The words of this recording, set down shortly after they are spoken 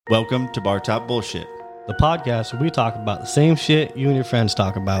Welcome to Bar Top Bullshit. The podcast where we talk about the same shit you and your friends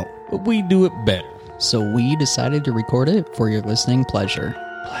talk about. But we do it better. So we decided to record it for your listening pleasure.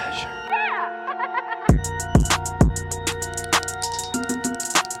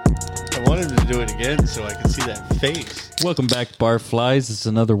 I wanted to do it again so I could see that face. Welcome back, Barflies. It's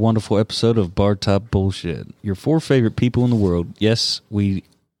another wonderful episode of Bar Top Bullshit. Your four favorite people in the world. Yes, you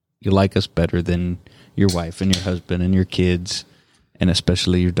like us better than your wife and your husband and your kids, and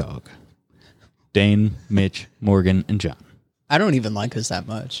especially your dog. Dane, Mitch, Morgan, and John. I don't even like us that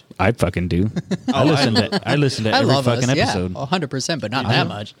much. I fucking do. I listen to every love fucking us, episode. Yeah, 100%, but not that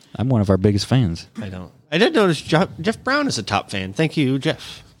much. I'm one of our biggest fans. I don't. I did notice Jeff Brown is a top fan. Thank you,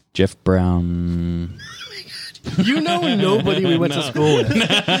 Jeff. Jeff Brown. You know nobody we went to school with.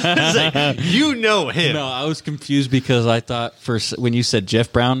 It's like, you know him. No, I was confused because I thought when you said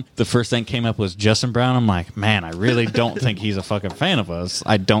Jeff Brown, the first thing came up was Justin Brown. I'm like, man, I really don't think he's a fucking fan of us.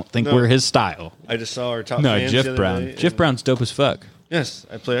 I don't think we're his style. I just saw our top No, fans Jeff the other Brown. day, Jeff Brown's dope as fuck. Yes,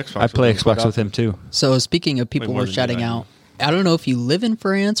 I play Xbox. I play with him Xbox with him too. So speaking of people more we're than you, shouting I out, I don't know if you live in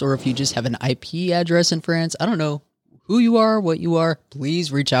France or if you just have an IP address in France. I don't know who you are, what you are.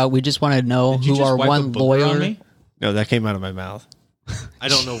 Please reach out. We just want to know Did you who just our wipe a one booger loyal. on me? No, that came out of my mouth. I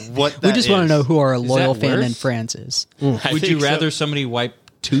don't know what that We just want to know who our loyal that fan worse? in France is. Would you rather somebody wipe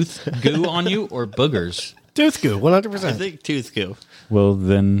tooth goo on you or boogers? Tooth goo, 100%. I think tooth goo. Well,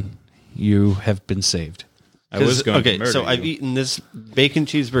 then you have been saved. I was going to murder so you. I've eaten this bacon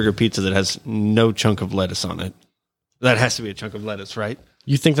cheeseburger pizza that has no chunk of lettuce on it. That has to be a chunk of lettuce, right?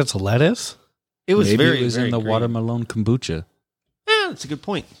 You think that's lettuce? It was Maybe very, it was very in the green. watermelon kombucha. Yeah, that's a good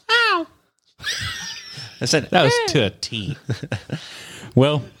point. Ow! I said That was to a T.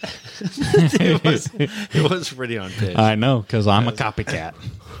 Well, it was pretty on pitch. I know because I'm a copycat.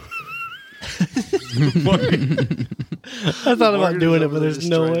 I thought about doing it, but there's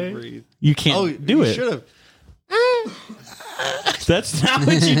no way. You can't Oh, do you it. should have. That's not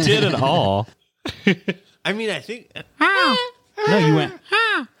what you did at all. I mean, I think No, you went.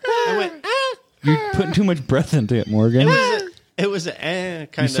 I went. You're putting too much breath into it, Morgan. It was a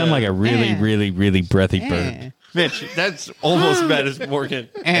kind You of. sound like a really, really, really breathy bird. Mitch. That's almost bad as Morgan.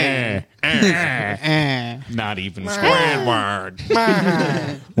 Not even Squidward.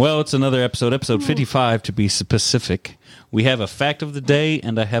 Well, it's another episode 55 to be specific. We have a fact of the day,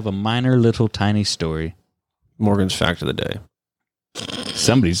 and I have a minor little tiny story. Morgan's fact of the day.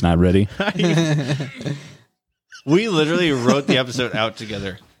 Somebody's not ready. We literally wrote the episode out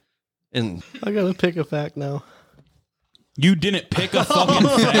together, and I gotta pick a fact now. You didn't pick a fucking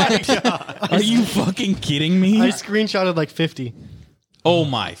fact? Are you fucking kidding me? I screenshotted like 50. Oh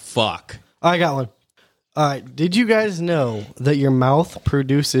my fuck. I got one. All right. Did you guys know that your mouth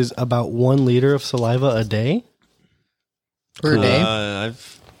produces about 1 liter of saliva a day? Per day.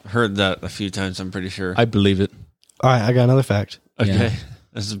 I've heard that a few times. I'm pretty sure. I believe it. All right. I got another fact. Okay, Yeah.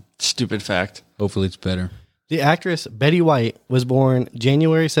 that's a stupid fact. Hopefully it's better. The actress Betty White was born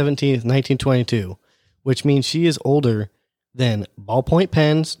January 17th, 1922, which means she is older than ballpoint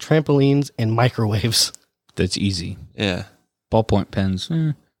pens, trampolines, and microwaves. That's easy. Yeah. Ballpoint pens,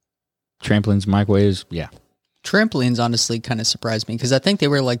 trampolines, microwaves, yeah. Trampolines honestly kind of surprised me because I think they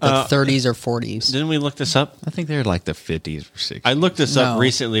were like the 30s or 40s. Didn't we look this up? I think they're like the 50s or 60s. I looked this up No.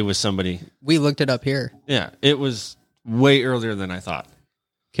 recently with somebody. We looked it up here. Yeah, it was way earlier than I thought.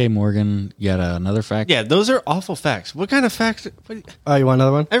 Okay, Morgan, you got another fact? Yeah, those are awful facts. What kind of facts? Oh, you want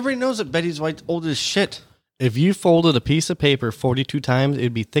another one? Everybody knows that Betty White's old as shit. If you folded a piece of paper 42 times,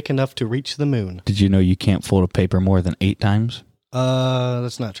 it'd be thick enough to reach the moon. Did you know you can't fold a paper more than 8 times?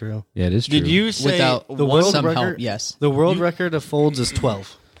 That's not true. Yeah, it is true. Did you say Without The world some record- help, yes. The world record of folds is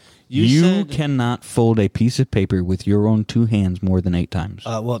 12. You said- cannot fold a piece of paper with your own 2 hands more than 8 times.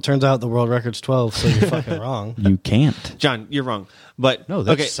 Well, it turns out the world record's 12, so you're fucking wrong. You can't. John, you're wrong. But No,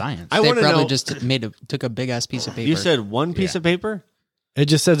 that's okay, science. I They want to probably know. just took a big ass piece of paper. You said one piece of paper. It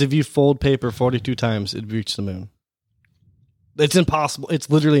just says if you fold paper 42 times, it'd reach the moon. It's impossible. It's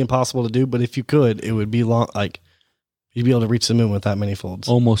literally impossible to do, but if you could, it would be long. Like, you'd be able to reach the moon with that many folds.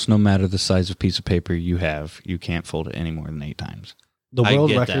 Almost no matter the size of piece of paper you have, you can't fold it any more than 8 times. The I world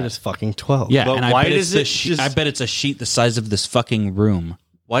get record that. is fucking 12. Yeah, But and I why bet does it's it sheet. just- I bet it's a sheet the size of this fucking room.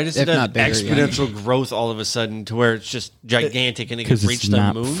 Why does If it have not bigger, yeah. exponential growth all of a sudden to where it's just gigantic and it can Because reach it's the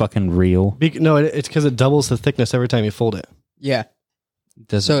not moon? fucking real. No, it's because it doubles the thickness every time you fold it. Yeah.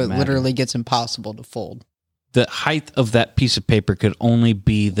 Doesn't So it matter. literally gets impossible to fold. The height of that piece of paper could only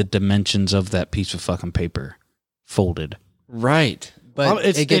be the dimensions of that piece of fucking paper folded. Right. but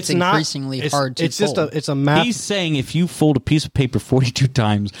it gets increasingly hard to It's fold. just it's a math. He's saying if you fold a piece of paper 42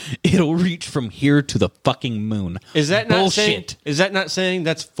 times, it'll reach from here to the fucking moon. Is that not bullshit? saying? Is that not saying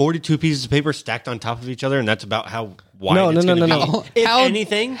that's 42 pieces of paper stacked on top of each other, and that's about how wide? No, it's no, gonna no, be? no. If how,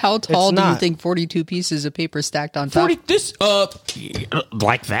 anything, how tall do you not. think 42 pieces of paper stacked on top? 40 this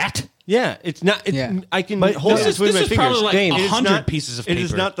like that? yeah, it's not. Yeah. I can But hold this it is- between this my is fingers. probably like Dane, it is 100 not- pieces of It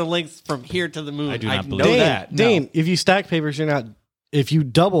is paper. not the length from here to the moon. I do not know believe that. Dane, if you stack papers, you're not. If you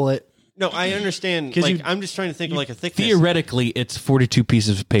double it, No, I understand. 'Cause Like, you- I'm just trying to think of like a thickness. Theoretically, it's 42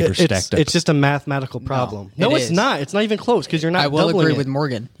 pieces of paper stacked up. it's just a mathematical problem. No, it it's is. not. It's not even close because you're not. I will doubling agree it. with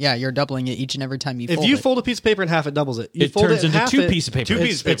Morgan. Yeah, you're doubling it each and every time you If fold you it. fold a piece of paper in half, it doubles it. You It fold turns in into half, two it- pieces of paper. Two it's-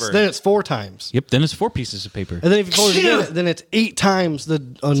 pieces of it's- paper. Then it's 4 times. Yep, then it's 4 pieces of paper. And then if you fold it again, then it's 8 times the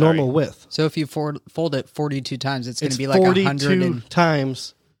normal width. So if you fold it 42 times, it's going It's to be like 42 100 and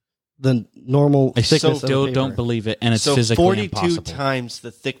times the normal I thickness still of the paper. don't believe it, and it's so physically 42 impossible. times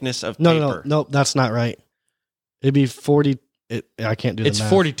the thickness of No, paper. no, that's not right. It'd be 40. I can't do the It's math.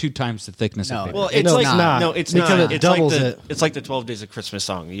 42 times the thickness No. of paper. Well, it's No, like it's not. No, it's Because not. it It's doubles like it. It's like the 12 Days of Christmas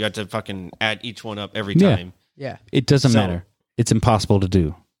song. You have to fucking add each one up every Yeah. time. yeah. It doesn't So- matter. It's impossible to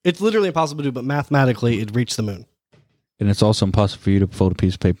do. It's literally impossible to do, but mathematically, it'd reach the moon. And it's also impossible for you to fold a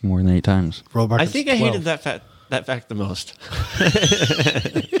piece of paper more than 8 times. World I record's think I 12. hated that fact the most.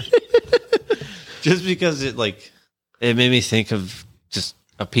 Just because it made me think of just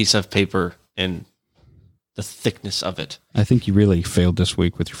a piece of paper and the thickness of it. I think you really failed this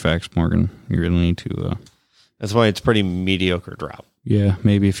week with your facts, Morgan. You really need to, That's why it's pretty mediocre drop. yeah,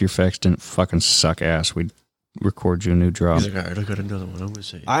 maybe if your facts didn't fucking suck ass, we'd record you a new drop. He's like, all right, I got another one. I'm going to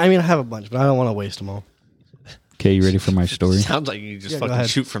say. I mean, I have a bunch, but I don't want to waste them all. Okay, you ready for my story? Sounds like you just Yeah, go fucking ahead.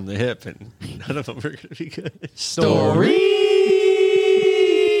 shoot from the hip, and none of them are going to be good. Story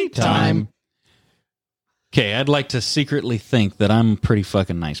time. Okay, I'd like to secretly think that I'm a pretty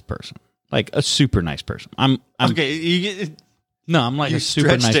fucking nice person. Like a super nice person. I'm Okay, you like a super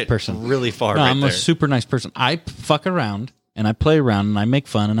stretched nice it person. really far. No, right I'm there. a super nice person. I fuck around and I play around and I make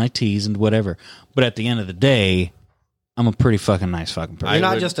fun and I tease and whatever. But at the end of the day, I'm a pretty fucking nice fucking person. You're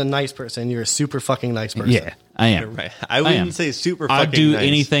not would- just a nice person. You're a super fucking nice person. Yeah, I am. Right. I wouldn't am. say super. I'd Fucking do nice.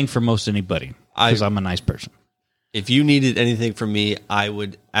 anything for most anybody because I'm a nice person. If you needed anything from me, I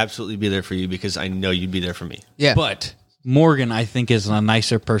would absolutely be there for you because I know you'd be there for me. Yeah. But Morgan, I think, is a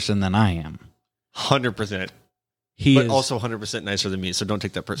nicer person than I am. 100%. He But is also 100% nicer than me, so don't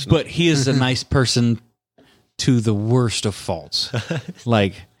take that personally. But he is a nice person to the worst of faults.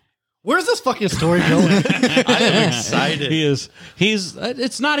 Like Where's this fucking story going? I am excited. he is. He's.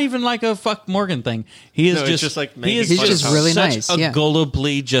 It's not even like a fuck Morgan thing. He is No, it's just. just like he making is fun He's just of really such nice, A yeah.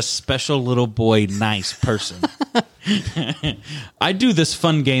 gullibly, just special little boy, nice person. I do this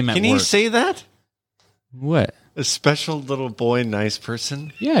fun game at Can work. you say that? What? A special little boy, nice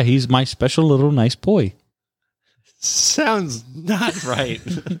person? Yeah, he's my special little nice boy. Sounds not right.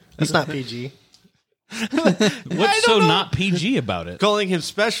 That's not PG. What's so not PG about it? Calling him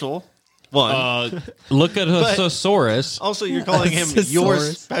special, one. Look at a But- thesaurus. Also, you're calling him your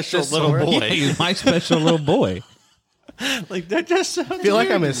Thesaurus. special little Thesaurus. boy. Yeah, he's my special little boy. Like, that just sounds I feel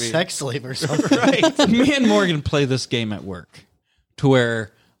like I'm weird a to me. sex slave or something. Right. Me and Morgan play this game at work to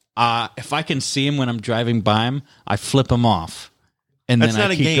where if I can see him when I'm driving by him, I flip him off. And That's then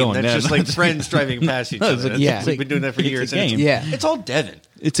not I a keep game. going. That's Yeah, just like friends driving past each No, other. it's a- That's- yeah. We've been doing that for It's a years. game. Yeah. It's all Devin.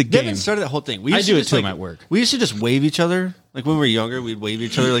 It's a Devin game. started that whole thing. We I used do to it just, to like, him at work. We used to just wave each other. Like when we were younger, we'd wave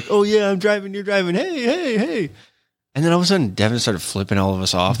each other like, oh yeah, I'm driving, you're driving. Hey, hey, hey. And then all of a sudden, Devin started flipping all of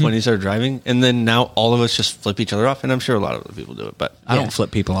us off when he started driving. And then now all of us just flip each other off. And I'm sure a lot of other people do it. But I don't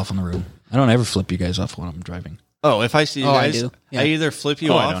flip people off on the road. I don't ever flip you guys off when I'm driving. oh, if I see you Oh, I guys, do. Yeah. I either flip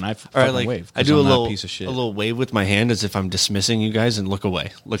you Oh, I off don't. I or fucking like wave, 'cause I do I'm a not a little piece of shit. a little wave with my hand as if I'm dismissing you guys and look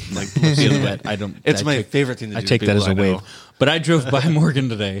away. Look the other way. I don't. It's I my take- favorite thing to I do. take that as a people I know. wave. But I drove by Morgan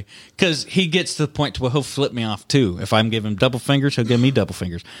today because he gets to the point to where he'll flip me off too. If I'm giving him double fingers, he'll give me double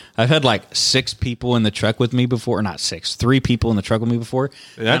fingers. I've had like 6 people in the truck with me before, or not 6, 3 people in the truck with me before.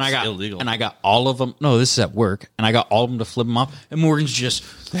 and That's I got illegal. And I got all of them. No, this is at work, and I got all of them to flip them off. And Morgan's just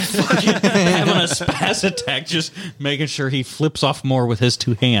fucking having a spaz attack, just making sure he flips off more with his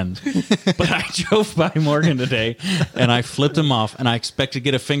 2 hands. But I drove by Morgan today, and I flipped him off, and I expect to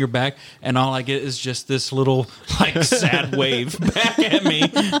get a finger back, and all I get is just this little like sad wave back at me,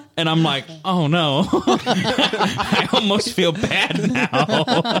 and I'm like, oh no, I almost feel bad now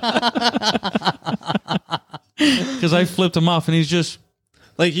because I flipped him off, and he's just.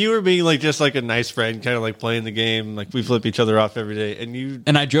 Like you were being like just like a nice friend, kind of like playing the game. Like we flip each other off every day,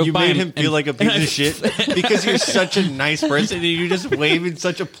 and I drove you by made him him feel and- like a piece of shit because you're such a nice person and you just wave in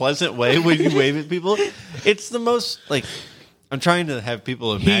such a pleasant way when you wave at people. It's the most like I'm trying to have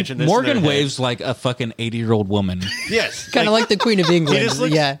people imagine this. in Morgan their head. waves like a fucking 80-year-old woman. Yes. Kind of like the Queen of He England. just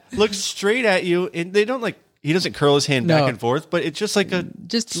looks, Yeah. looks straight at you, and they don't like. He doesn't curl his hand No. back and forth, but it's just like a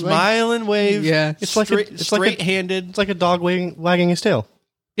Just like- smile and wave. Yeah. It's like straight-handed. It's like a dog wagging his tail.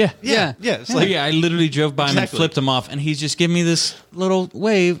 Yeah. yeah. It's like Yeah, I literally drove by him and Exactly. flipped him off, and he's just giving me this little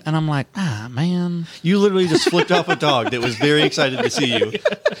wave, and I'm like, man. you literally just flipped off a dog that was very excited to see you.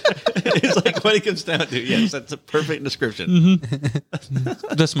 It's like what it comes down to. Yes, that's a perfect description.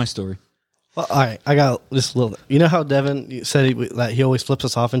 That's my story. Well, all right, I got this little. You know how Devin said that he always flips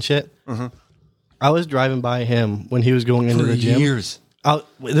us off and shit. I was driving by him when he was going into the gym. Years.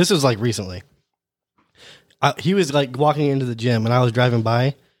 This was like recently. He was like walking into the gym, and I was driving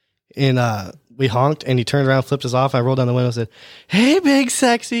by, and we honked, and he turned around, flipped us off. I rolled down the window, and said, "Hey, big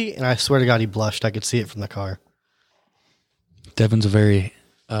sexy," and I swear to God, he blushed. I could see it from the car. Devin's a very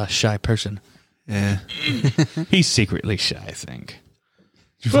shy person. Yeah. He's secretly shy, I think.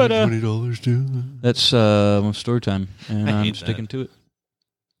 But $20 too. that's my story time, and I I'm hate sticking to it.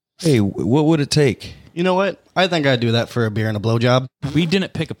 Hey, what would it take? You know what? I think I'd do that for a beer and a blowjob. We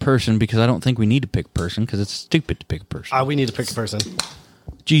didn't pick a person because I don't think we need to pick a person because it's stupid to pick a person. We need to pick a person.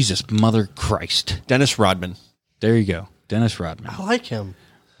 Jesus, Mother Christ. Dennis Rodman. There you go. Dennis Rodman. I like him.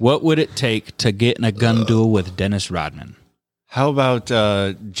 What would it take to get in a gun duel with Dennis Rodman? How about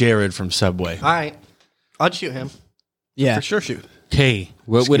Jared from Subway? All right, I'd shoot him. Yeah. For sure, shoot. Okay,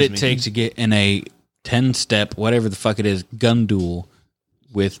 what would it Excuse me. take to get in a 10-step, whatever the fuck it is, gun duel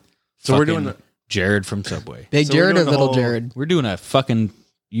with So we're fucking doing Jared from Subway? Big So we're Jared or doing the little whole- Jared? We're doing a fucking...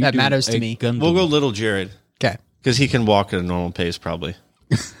 That matters to me. Gun We'll duel. go little Jared Okay. because he can walk at a normal pace, probably.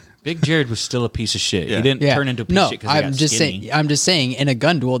 Big Jared was still a piece of shit. Yeah. He didn't Yeah. turn into a piece no, of shit because he I'm got just skinny. saying. I'm just saying. In a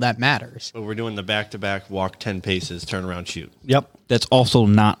gun duel, that matters. But we're doing the back-to-back walk 10 paces, turn around, shoot. Yep. That's also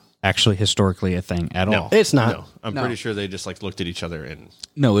not actually historically a thing at all. It's not. No, I'm No. pretty sure they just like looked at each other and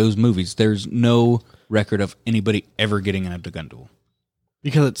No, it was movies. There's no record of anybody ever getting in a gun duel.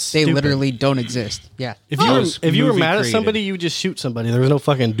 Because it's They stupid. literally don't exist. Yeah. If you were, was if you were movie mad at created. somebody, you would just shoot somebody. There was no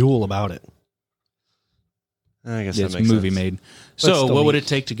fucking duel about it. I guess Yeah, that it's makes movie sense. made. But So, still what would neat. it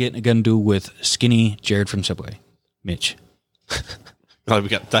take to get in a gun duel with skinny Jared from Subway? Mitch. Glad we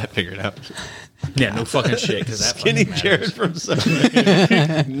got that figured out. Yeah, no fucking shit. Because that Skinny Jared from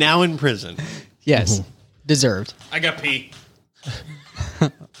Subway. Now in prison. Yes. Deserved. I got pee.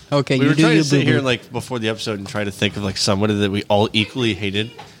 Okay. We you were do trying your to sit boo-boo. here like before the episode and try to think of like somebody that we all equally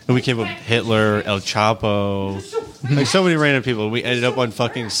hated. And we came up with Hitler, El Chapo, like so many random people. We ended up on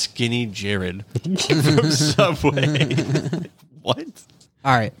fucking Skinny Jared from Subway. What?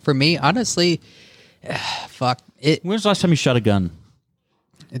 All right. For me, honestly, fuck it. When's the last time you shot a gun?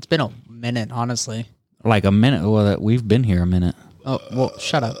 It's been a minute, honestly. Like a minute. Well, we've been here a minute. Oh well,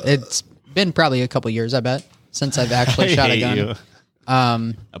 shut up. It's been probably a couple years, I bet, since I've actually I shot a hate gun. you.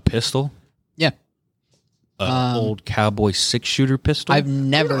 A pistol? Yeah. An old cowboy 6-shooter pistol? I've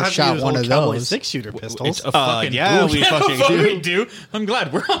never shot one of those. 6-shooter pistols. It's a fucking yeah, we fucking do. do. I'm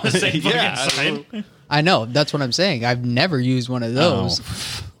glad we're on the same Yeah, fucking side. I know. That's what I'm saying. I've never used one of those.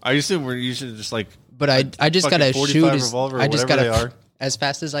 I used to. We're usually just like But I just Fucking gotta 45 shoot as, revolver or I just whatever gotta they are. as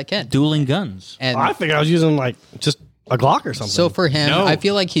fast as I can. Dueling guns. And I think I was using like just a Glock or something. so for him, No. I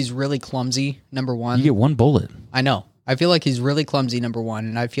feel like he's really clumsy. Number one, You get one bullet. I know. I feel like he's really clumsy. Number one,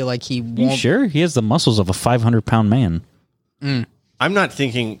 and I feel like he You won't. sure? He has the muscles of a 500-pound man. I'm not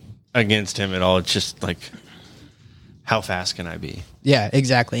thinking against him at all. It's just like, how fast can I be? Yeah,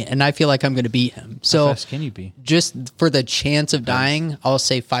 exactly. And I feel like I'm going to beat him. How So fast can you be? just for the chance of dying, I'll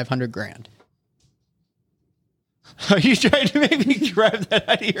say $500,000. Are you trying to make me grab that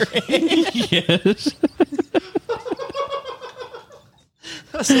out of your hand? Yes.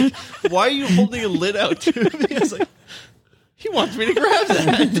 I was like, why are you holding a lid out to me? I was like, he wants me to grab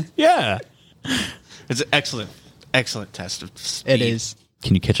that. Yeah. It's an excellent test of speed. It is.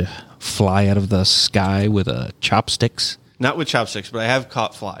 Can you catch a fly out of the sky with chopsticks? Not with chopsticks, but I have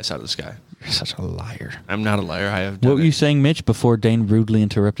caught flies out of the sky. You're such a liar. I'm not a liar. I have What done were it. you saying, Mitch, before Dane rudely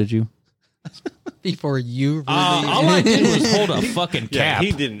interrupted you? Before you really. All I did was hold a fucking Yeah, cap.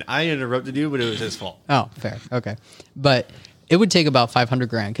 he didn't. I interrupted you, but it was his fault. Oh, fair. Okay. But it would take about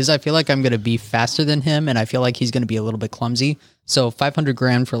 $500,000 because I feel like I'm going to be faster than him and I feel like he's going to be a little bit clumsy. So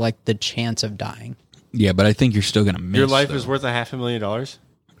 $500,000 for like the chance of dying. Yeah, but I think you're still going to miss. Your life though. is worth $500,000.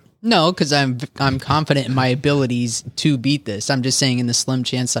 No, because I'm confident in my abilities to beat this. I'm just saying in the slim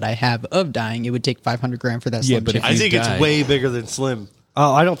chance that I have of dying, it would take $500,000 for that Yeah, slim but if chance. I think die. it's way bigger than Slim.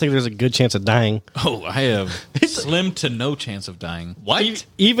 oh, I don't think there's a good chance of dying. Oh, I have slim to no chance of dying. What?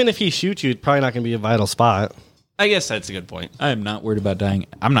 Even if he shoots you, it's probably not going to be a vital spot. I guess that's a good point. I am not worried about dying.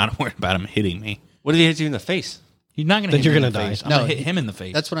 I'm not worried about him hitting me. What if he hits you in the face? He's not going to Then hit you're me in gonna the face. die. I'm No, going to hit him in the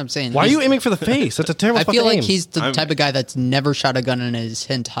face. That's what I'm saying. Why are He's- you aiming for the face? That's a terrible I fucking feel like aim. he's the type of guy that's never shot a gun in his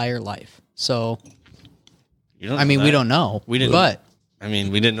entire life. So, You don't I mean, know we that. don't know. We didn't. But I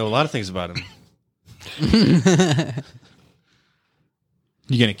mean, we didn't know a lot of things about him.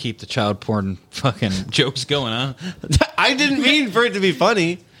 You're going to keep the child porn fucking jokes going, huh? I didn't mean for it to be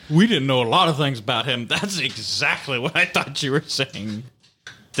funny. We didn't know a lot of things about him. That's exactly what I thought you were saying.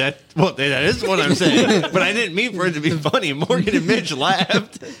 That is what I'm saying. But I didn't mean for it to be funny. Morgan and Mitch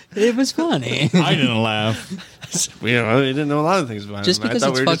laughed. it was funny. I didn't laugh. We didn't know a lot of things about Just him. because I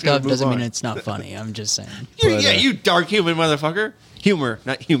thought it's we were just fucked gonna up move doesn't on. mean it's not funny. I'm just saying. You dark human motherfucker. Humor,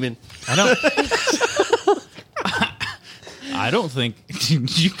 not human. I don't think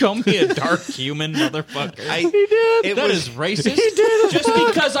you call me a dark human, motherfucker. That That is racist. Just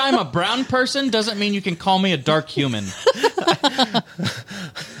because I'm a brown person doesn't mean you can call me a dark human.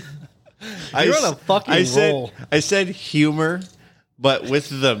 You're on a fucking roll. I said humor, but with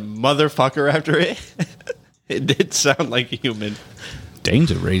the motherfucker after it, it did sound like human.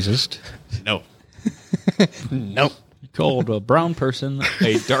 Dane's a racist. No. Nope. You called a brown person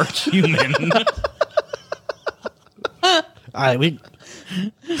a dark human. All right,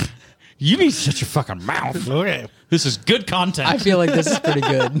 You need such a fucking mouth. okay. This is good content. I feel like this is pretty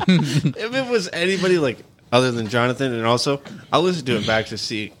good. If it was anybody like other than Jonathan, and also I'll listen to it back to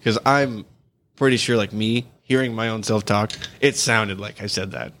see, because I'm pretty sure, like me hearing my own self talk, it sounded like I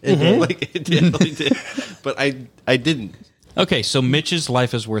said that. Like it definitely did, but I didn't. Okay, so Mitch's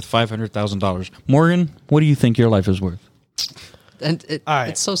life is worth $500,000. Morgan, what do you think your life is worth? And All right.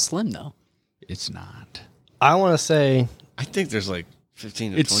 it's so slim, though. It's not. I want to say I think there's like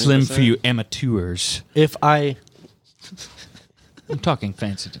 15 to It's 20%. slim for you amateurs. if I I'm talking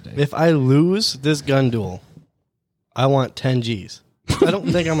fancy today. lose this gun duel, I want 10 G's. I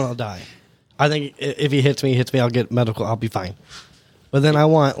don't think I'm gonna die. I think if he hits me, I'll get medical. I'll be fine. But then I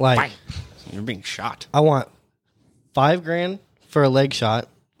want You're being shot. I want $5,000 for a leg shot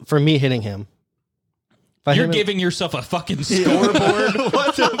for me hitting him. If I hit You're him in- giving yourself a fucking scoreboard.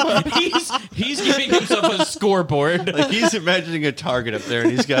 What the he's giving himself a scoreboard. Like he's imagining a target up there,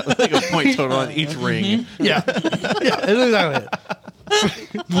 and he's got like a point total on each ring. yeah, that's exactly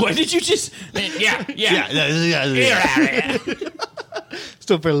it. What did you just? Yeah. Yeah.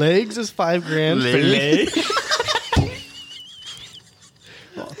 So for legs is $5,000.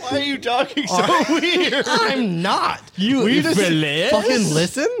 Why are you talking so weird? I'm not. You just fucking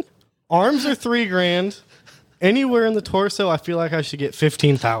listen. Arms are $3,000. Anywhere in the torso, I feel like I should get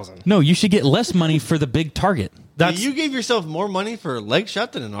 15,000. No, you should get less money for the big target. That's You gave yourself more money for a leg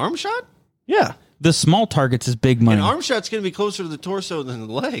shot than an arm shot? yeah. The small targets is big money. An arm shot's going to be closer to the torso than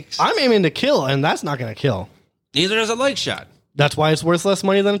the legs. I'm aiming to kill, and that's not going to kill. Neither is a leg shot. That's why it's worth less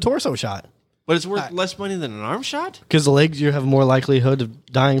money than a torso shot. But it's worth less money than an arm shot? Because the legs, you have more likelihood of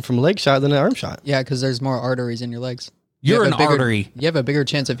dying from a leg shot than an arm shot. Yeah, because there's more arteries in your legs. You're You have an a bigger- artery. You have a bigger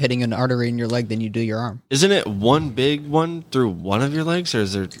chance of hitting an artery in your leg than you do your arm. Isn't it one big one through one of your legs, or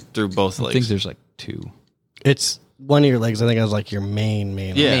is there through both I legs? think there's like two. It's one of your legs. I think is like your main.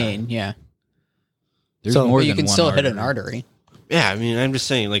 Yeah. Main, yeah. There's So- more But you than can one still hit artery. an artery. Yeah, I mean, I'm just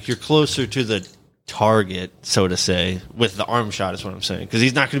saying, like, you're closer to the target, so to say, with the arm shot is what I'm saying. Because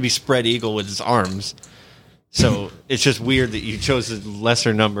he's not going to be spread eagle with his arms. So it's just weird that you chose a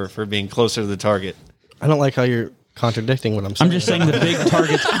lesser number for being closer to the target. I don't like how you're contradicting what I'm saying. I'm just saying the big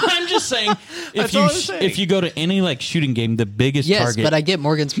targets. I'm just saying That's all I'm saying. if you go to any like shooting game, the biggest Yes, target. but I get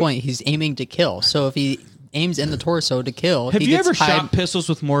Morgan's point. He's aiming to kill. So if he aims in the torso to kill, Have he you gets ever high- shot pistols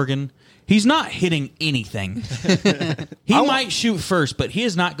with Morgan? He's not hitting anything. He might shoot first, but he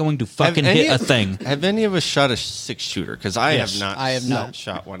is not going to fucking any hit a of- thing. Have any of us shot a 6-shooter? Because I Yes. have not. I have not.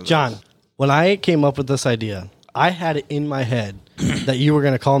 shot one of those. John, when I came up with this idea, I had it in my head that you were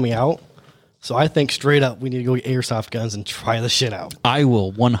going to call me out. So I think straight up we need to go get airsoft guns and try the shit out. I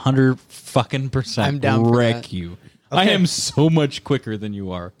will 100% I'm down for wreck that. you. I Okay. am so much quicker than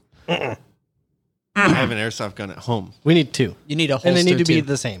you are. I have an airsoft gun at home. We need two. You need a holster And they need to be too.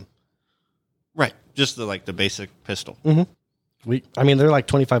 the same. Right. Just the basic pistol. They're like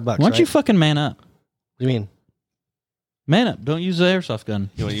 $25. Why don't you fucking man up? What do you mean? Man up. Don't use the airsoft gun.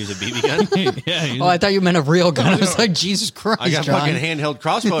 You want to use a BB gun? Yeah. use Oh, I thought you meant a real gun. I was like, Jesus Christ, I got John. fucking handheld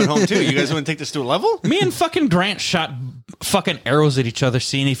crossbow at home, too. You guys want to take this to a level? Me and fucking Grant shot fucking arrows at each other,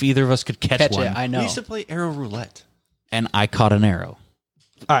 seeing if either of us could catch one. it. I We know. used to play arrow roulette. And I caught an arrow.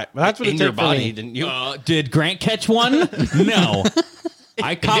 All right. Well, that's what In it your took for body, me. didn't you? Did Grant catch one? No.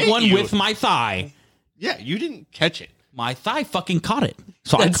 I caught hit one you. with my thigh. Yeah, you didn't catch it. My thigh fucking caught it.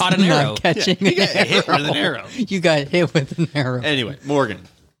 So That's I caught an not arrow. catching You got an hit arrow. with an arrow. You got hit with an arrow. Anyway, Morgan,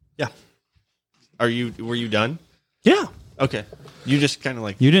 Yeah. were you done? Yeah. Okay. You just kind of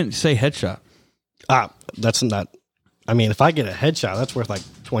like. You didn't say headshot. That's not. I mean, if I get a headshot, that's worth like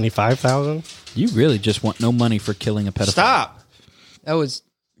 25,000. You really just want no money for killing a pedophile. Stop. That was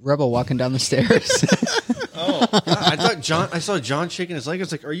Rebel walking down the stairs. Oh, God, I thought I saw John shaking his leg. I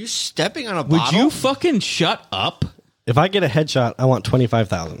was like, are you stepping on a Would bottle? you fucking shut up? If I get a headshot, I want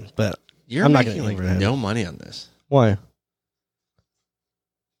 25,000. But You're I'm not making going to like no money on this. Why?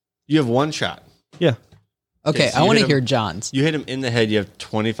 You have one shot. Yeah. Okay, so I you want to hit hear him- John's. You hit him in the head. You have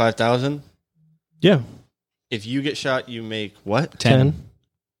 25,000. Yeah. If you get shot, you make what? 10.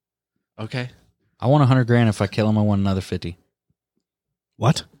 Okay. I want 100 grand. If I kill him, I want another 50.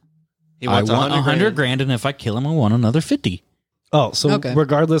 What? He I want 100 grand, and if I kill him, I want another 50. Oh, so Okay.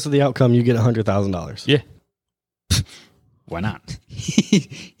 regardless of the outcome, you get $100,000. Yeah. Why not?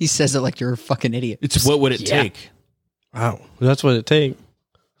 He says it like you're a fucking idiot. It's what would it Yeah. take? Wow. That's what it takes.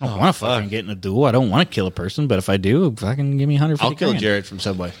 I don't want to fucking get in a duel. I don't want to kill a person, but if I do, fucking give me 150 I'll kill grand. Jared from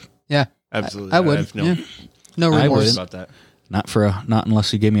Subway. Yeah, Absolutely. I would. have no yeah. No I remorse. would. about that. Not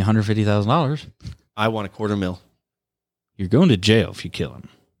unless you gave me $150,000. I want $250,000. You're going to jail if you kill him.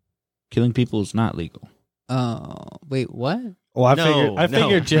 Killing people is not legal. Oh, wait, what? Well, I No, figured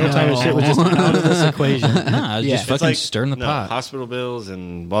no. jail time and shit was just out of this equation. Nah, Yeah. just It's fucking stirring the no, pot. hospital bills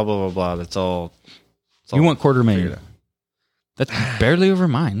and blah, blah, blah, blah. That's all. You want figured $250,000. out. That's barely over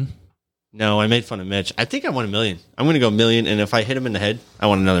mine. No, I made fun of Mitch. I think I want $1 million. I'm going to go $1 million, and if I hit him in the head, I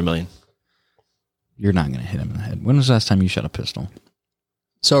want another $1 million. You're not going to hit him in the head. When was the last time you shot a pistol?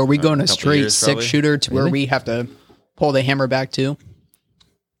 So are we going a a couple straight years, six probably. shooter to where Really? we have to pull the hammer back too?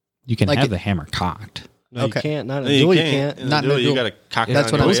 You can Like have it- the hammer cocked. No, Okay. you can't. Not in No, a you duel, you can't. can't. In Not the in a duel, you duel. got to cock it That's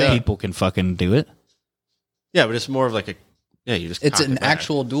on what your I'm way Most saying. up. people can fucking do it. Yeah, but it's more of like a. Yeah, you just. It's cock an it back.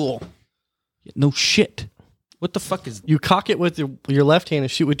 actual duel. No shit. What the fuck is... You cock it with your left hand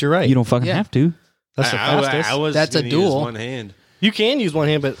and shoot with your right. You don't fucking Yeah. have to. That's the I fastest. was That's a gonna use duel. one hand. You can use one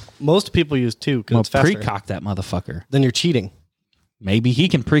hand, but most people use two because Well, it's faster. pre-cock that motherfucker. Then you're cheating. Maybe he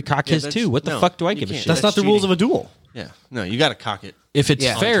can pre-cock Yeah, his that's- too. What the no, fuck do I you give a can't. shit? That's not the rules of a duel. Yeah, no, you got to cock it. If it's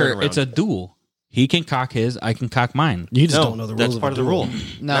Yeah. fair, Turnaround. it's a duel. He can cock his, I can cock mine. You just No, don't know the rules. that's of part a of the duel. rule.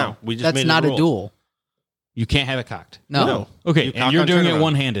 No, we just that's made it not a rule. duel. You can't have it cocked. No. No. Okay, You and cock you're on doing it turnaround.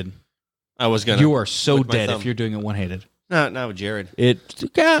 one-handed. I was gonna. You are so with my dead thumb. if you're doing it one-handed. not with Jared.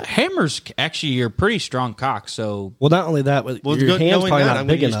 Hammers actually are pretty strong cock, so Well, not only that, but Well, your hand's knowing probably that, not I'm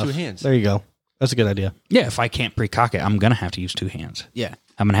big gonna use enough. two hands. There you go. That's a good idea. yeah, if I can't pre-cock it, I'm gonna have to use two hands. Yeah.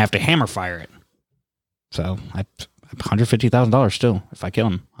 I'm gonna have to hammer fire it. So I $150,000 still if I kill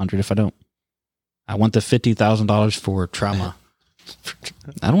him. 100 if I don't. I want the $50,000 for trauma.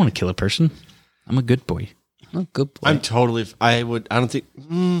 I don't want to kill a person. I'm a good boy. Oh, good boy. I'm totally. I would. I don't think.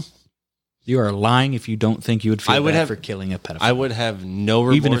 You are lying if you don't think you would feel I would bad have- for killing a pedophile. I would have no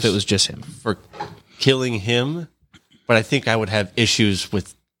remorse, even if it was just him. for killing him, but I think I would have issues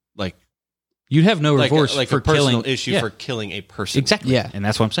with like You'd have no remorse like for a personal killing issue Yeah, for killing a person. exactly. Yeah. And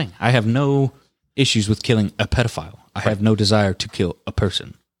that's what I'm saying. I have no issues with killing a pedophile. I have no desire to kill a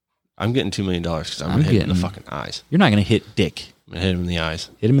person. I'm getting $2 million because I'm I'm gonna hit him in the getting- fucking eyes. You're not going to hit dick. I'm gonna hit him in the eyes.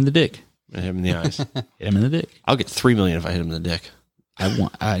 Hit him in the dick. I'm gonna hit him in the eyes. Hit him in the dick. I'll get $3 million if I hit him in the dick. I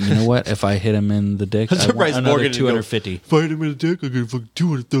want. You know what? If I hit him in the dick, I'm I want surprised another Morgan didn't go, 250. If I hit him in the dick, I get fucking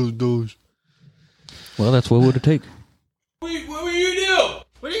 $200,000. Well, that's what would it take.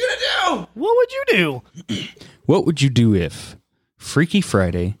 What would you do? What would you do if Freaky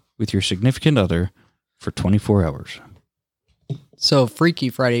Friday with your significant other for 24 hours? So Freaky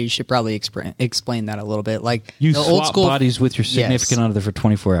Friday, you should probably explain that a little bit. Like You the swap old school bodies with your Yes. significant other for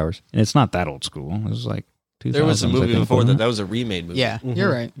 24 hours, and it's not that old school. It was like 2000s, There was a I movie think, before wasn't that. it? That was a remade movie. Yeah,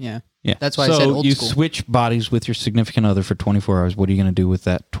 you're right. Yeah. Yeah, That's why I so said old you school. switch bodies with your significant other for 24 hours. What are you going to do with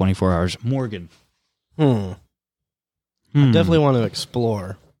that 24 hours, Morgan? Definitely want to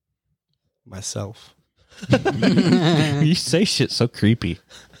explore myself. You say shit so creepy.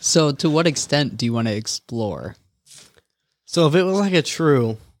 So to what extent do you want to explore? So if it was like a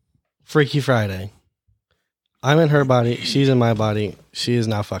true Freaky Friday, I'm in her body, she's in my body, she is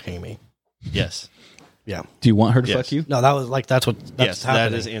now fucking me. Yes. Yeah. Do you want her to Yes. fuck you? No, that was like that's Yes.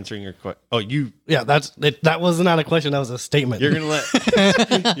 happening. That is answering your question. Oh, you. Yeah, that was not a question. That was a statement. You're gonna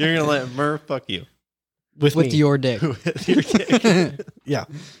let. You're gonna let Murr fuck you. with With me. your dick. With your dick. Yeah.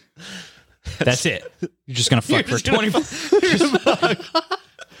 That's it. You're just going to fuck for 24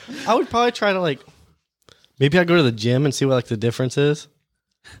 I would probably try to maybe I go to the gym and see what the difference is.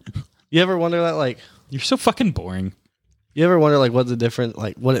 You ever wonder that You're so fucking boring. you ever wonder what the difference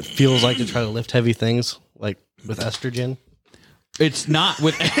what it feels like to try to lift heavy things with estrogen? It's not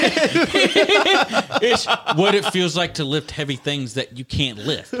with. It's what it feels like to lift heavy things that you can't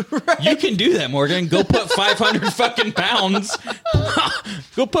lift. Right. You can do that, Morgan. Go put 500 fucking pounds.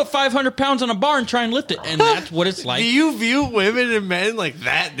 Go put 500 pounds on a bar and try and lift it, and that's what it's like. Do you view women and men like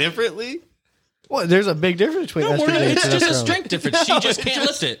that differently? Well, there's a big difference between No, estrogen Morgan, and it's just a testosterone. strength difference. She just can't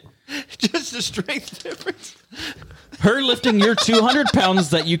lift it. Just a strength difference. Her lifting your 200 pounds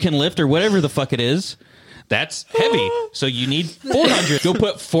that you can lift, or whatever the fuck it is, that's heavy. So you need 400. Go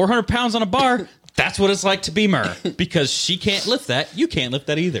put 400 pounds on a bar. That's what it's like to be Mer. Because she can't lift that. You can't lift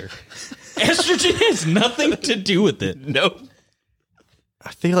that either. Estrogen has nothing to do with it. Nope. I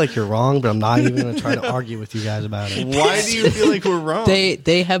feel like you're wrong, but I'm not even going to try to argue with you guys about it. Why do you feel like we're wrong?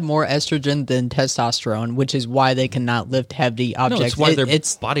 They have more estrogen than testosterone, which is why they cannot lift heavy No, objects. it's why their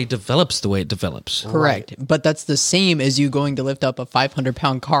it's body develops the way it develops. correct, but that's the same as you going to lift up a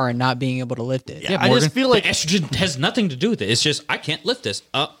 500-pound car and not being able to lift it. Yeah, I just Morgan, feel like- the estrogen has nothing to do with it. It's just, I can't lift this.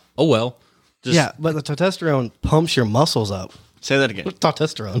 Oh well. Just, Yeah, but the testosterone pumps your muscles up. Say that again. What's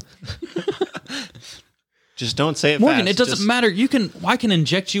testosterone? Just don't say it Morgan, fast. it doesn't Just- matter. I can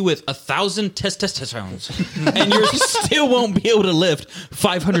inject you with 1,000 testosterone, and you still won't be able to lift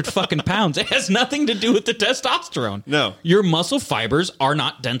 500 fucking pounds. It has nothing to do with the testosterone. No. Your muscle fibers are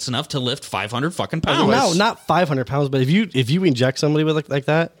not dense enough to lift 500 fucking pounds. No, not 500 pounds, but if you inject somebody with like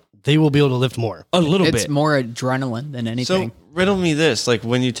that, they will be able to lift more. a little It's bit. more adrenaline than anything. So riddle me this: like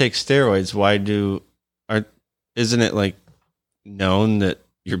when you take steroids, isn't it like known that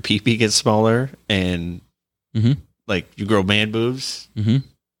your pee-pee gets smaller and Mhm. like you grow man boobs? Mhm.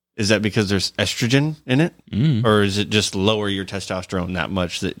 Is that because there's estrogen in it, Mm. or is it just lower your testosterone that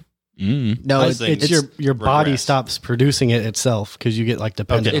much that? Mm. no, Those It's things your body regress. stops producing it itself because you get like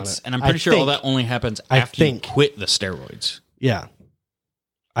dependent on It's it. and I'm pretty I sure all think- that only happens I after you think. quit the steroids. Yeah,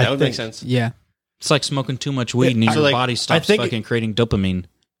 That I would think make sense. yeah. It's like smoking too much weed and Yeah, your so, like, body stops think- fucking creating dopamine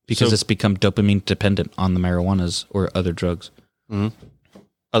because So- it's become dopamine dependent on the marijuanas or other drugs.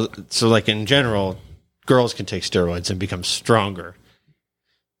 So, like in general, girls can take steroids and become stronger.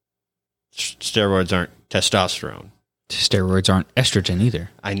 Steroids aren't testosterone. Steroids aren't estrogen either.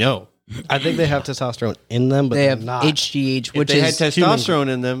 I know. I think they have testosterone in them, but They they're have not. HGH, If which they had is testosterone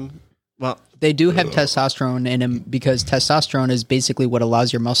in them, well, they do have testosterone in them because testosterone is basically what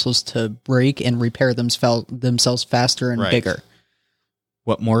allows your muscles to break and repair themselves faster and Right. bigger.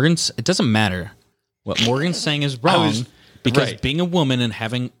 It doesn't matter. What Morgan's saying is wrong because right. being a woman and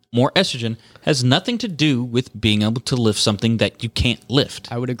having more estrogen has nothing to do with being able to lift something that you can't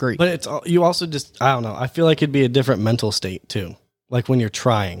lift. I would agree. But you also just I don't know. I feel like it'd be a different mental state too, like when you're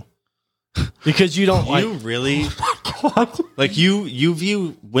trying, because you don't like. you really like you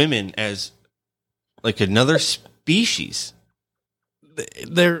view women as like another species.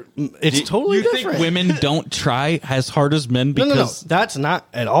 It's totally You different. think women don't try as hard as men no, because that's not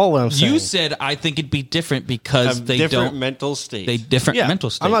at all what I'm saying. you said I think it'd be different because A they different don't mental state. they different yeah, mental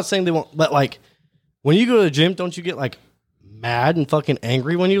state. I'm not saying they won't, but like when you go to the gym, don't you get like mad and fucking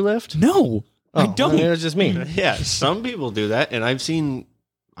angry when you lift? No, I Oh, don't. I mean, it's just me. Yeah, some people do that, and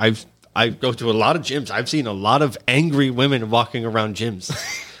I go to a lot of gyms. I've seen a lot of angry women walking around gyms.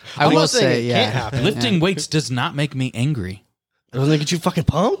 I I'm will not saying say, it yeah. can't happen. Lifting weights does not make me angry. Doesn't it get you fucking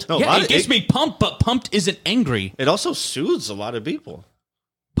pumped? No, a Yeah, lot it of- gets me pumped, but pumped isn't angry. It also soothes a lot of people.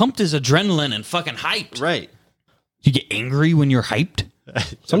 Pumped is adrenaline and fucking hyped. Right. You get angry when you're hyped?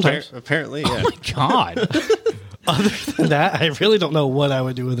 Sometimes. Apparently, yeah. God. Other than that, I really don't know what I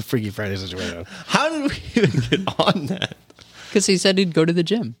would do with a Freaky Friday situation. How did we even get on that? Because he said he'd go to the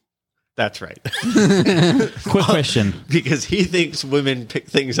gym. That's right. Quick question. Because he thinks women pick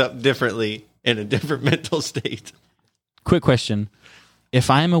things up differently in a different mental state. Quick question.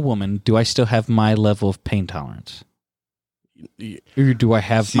 If I am a woman, do I still have my level of pain tolerance? Or do I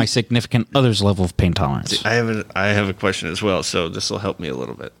have my significant other's level of pain tolerance? I have a question as well, so this will help me a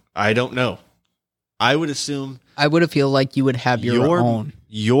little bit. I don't know. I would assume I would feel like you would have your own.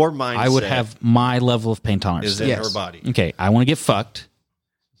 your mindset I would have my level of pain tolerance. is in Yes. her body. Okay, I want to get fucked,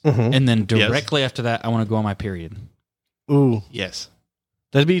 Mhm. and then directly after that, I want to go on my period. Ooh, Yes.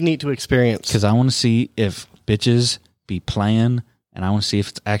 that'd be neat to experience. Because I want to see if bitches be playing, and I want to see if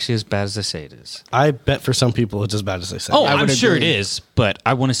it's actually as bad as they say it is. I bet for some people it's as bad as they say. Oh, I I'm would sure it agree. is, but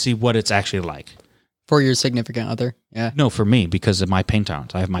I want to see what it's actually like. For your significant other. Yeah. No, for me, because of my pain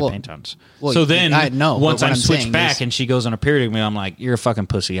tolerance. I have my Well- pain tolerance. well, so then, I know, but once what I'm I'm switched saying back is- and she goes on a period with me, I'm like, you're a fucking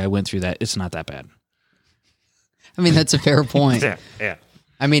pussy. I went through that. It's not that bad. I mean, that's a fair point. Yeah.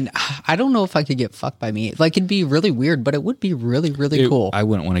 I mean, I don't know if I could get fucked by me. Like, it'd be really weird, but it would be really, really cool. I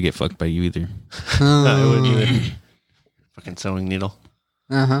wouldn't want to get fucked by you either. I wouldn't either. Fucking sewing needle.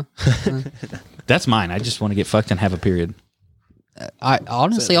 Uh-huh. That's mine. I just want to get fucked and have a period. I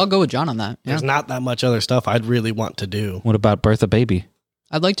honestly, I'll go with John on that. Yeah. There's not that much other stuff I'd really want to do. What about birth a baby?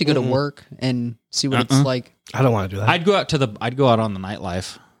 I'd like to go to work and see what it's like. I don't want to do that. I'd go out on the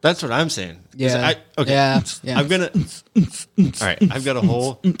nightlife. That's what I'm saying. 'Cause Yeah. Okay. Yeah. Yeah. I'm gonna. All right. I've got a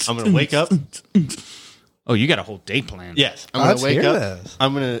whole. I'm gonna wake up. Oh, you got a whole day planned. Yes. I'm gonna Let's wake hear up. this.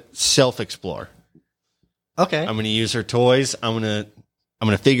 I'm gonna self-explore. Okay. I'm gonna use her toys. I'm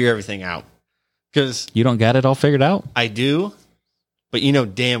gonna figure everything out because You don't got it all figured out? I do, but you know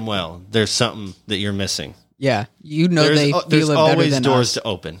damn well there's something that you're missing. Yeah. You know There's, they there's feel it better always than doors us. to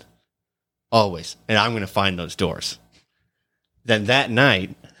open, always, and I'm gonna find those doors. Then that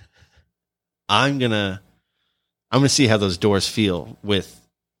night, I'm gonna see how those doors feel with,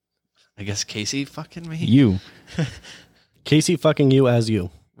 I guess, Casey fucking me. You. Casey fucking you as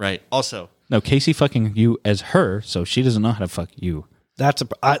you. Right. Also, No, Casey fucking you as her, so she doesn't know how to fuck you.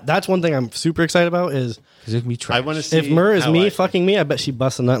 That's one thing I'm super excited about is Because it can be trash. I want to see if Mur is how me I- fucking me, I bet she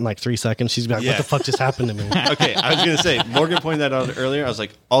busts a nut in like 3 seconds. She's like, Yeah. what the fuck just happened to me? Okay, I was gonna say Morgan pointed that out earlier. I was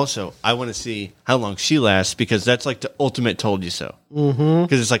like, also, I want to see how long she lasts because that's like the ultimate "told you so."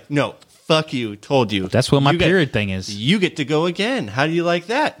 Because it's like, no, fuck you, told you. That's what my You get- period thing is. You get to go again. How do you like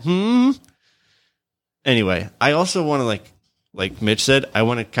that? Anyway, I also want to like Mitch said, I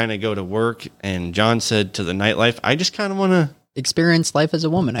want to kind of go to work, and John said to the nightlife. I just kind of want to. Experience life as a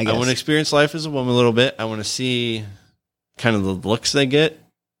woman, I guess. I want to experience life as a woman a little bit. I want to see kind of the looks they get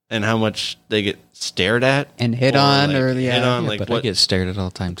and how much they get stared at and hit on, like, or hit on, Yeah, like but what. I get stared at all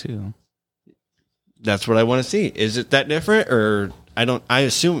the time too. That's what I want to see. Is it that different, or I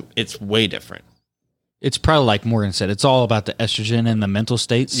assume it's way different. It's probably like Morgan said. It's all about the estrogen and the mental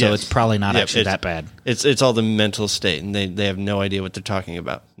state, so Yes. it's probably not Yep, actually it's- that bad. It's all the mental state, and they have no idea what they're talking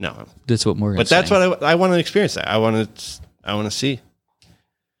about. No, That's what Morgan. but that's what I want to experience. That I want to see.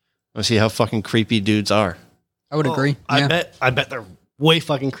 I want to see how fucking creepy dudes are. I would agree. I Yeah. bet they're way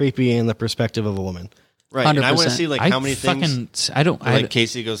fucking creepy in the perspective of a woman. Right, and I want to 100%. see like how many things I don't. like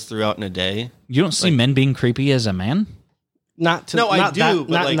Casey goes throughout in a day. You don't see like- men being creepy as a man. Not to No, I not do, that, but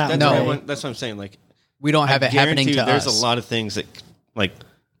not like in that that's, No. what that's what I'm saying. Like We don't have I it happening guarantee to there's us. a lot of things that like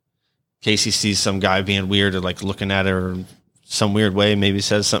Casey sees some guy being weird or like looking at her some weird way, maybe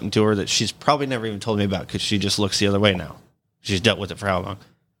says something to her that she's probably never even told me about because she just looks the other way now. She's dealt with it for how long?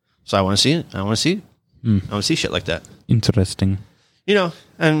 So I want to see it. I want to see it. I want to see shit like that. Interesting. You know,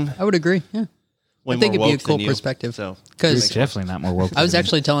 and I would agree. Yeah. way I think more it'd be a woke cool than you, perspective. So You're Because definitely not more woke. I was than me.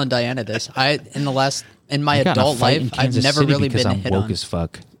 actually telling Diana this. In my I got in a adult fight in life, I've Kansas never City really because been I'm hit woke on. as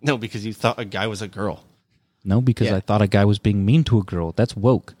fuck. no, because you thought a guy was a girl. No, because Yeah. I thought a guy was being mean to a girl. That's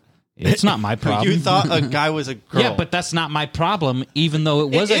woke. It's not my problem. You thought a guy was a girl. Yeah, but that's not my problem. Even though it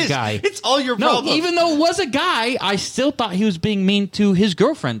was It a is. guy. It's all your No, problem. even though it was a guy, I still thought he was being mean to his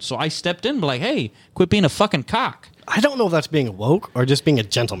girlfriend. So I stepped in and be like, hey, quit being a fucking cock. I don't know if that's being woke or just being a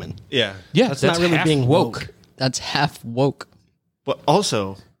gentleman. yeah, Yeah, That's not really half being woke. That's half woke. but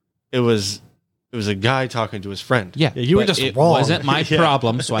also it was a guy talking to his friend. Yeah, Yeah, you were but just it wrong. wasn't my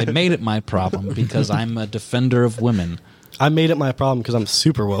problem, so I made it my problem because I'm a defender of women. I made it my problem because I'm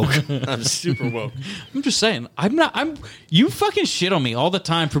super woke. I'm super woke. I'm just saying, you fucking shit on me all the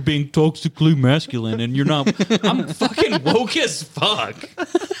time for being toxically masculine, and you're not. I'm fucking woke as fuck.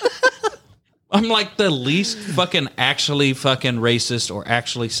 I'm like the least fucking actually fucking racist or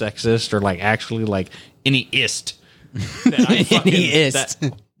actually sexist or like actually like any ist that I fucking Any ist.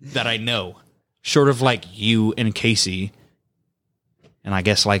 that I know, short of like you and Casey, and I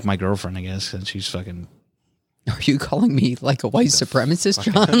guess like my girlfriend, I guess, and she's fucking. Are you calling me like a white supremacist,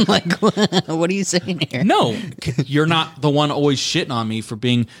 John? Like, what are you saying here? No, you're not the one always shitting on me for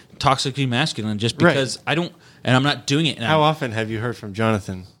being toxically masculine just because I don't, and I'm not doing it. And How I'm- often have you heard from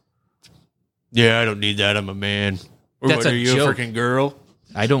Jonathan? Yeah, I don't need that. I'm a man. Or That's what, a are you joke. a freaking girl?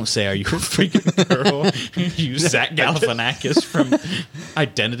 I don't say, "Are you a freaking girl?" You Zach Galifianakis from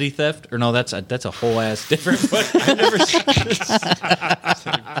Identity Theft, or no? That's a whole ass different. But I've never seen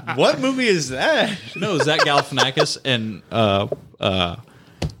What movie is that? no, Zach Galifianakis and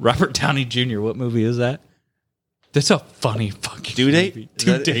Robert Downey Jr. What movie is that? That's a funny fucking Due date? movie. Is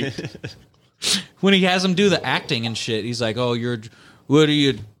Due that- date. When he has him do the acting and shit, he's like, "Oh, what are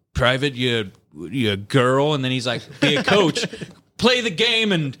you, private? You a girl?" And then he's like, "Be a coach, play the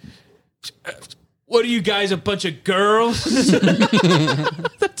game, and what are you guys, a bunch of girls?"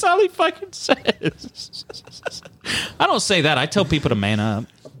 That's all he fucking says. I don't say that. I tell people to man up.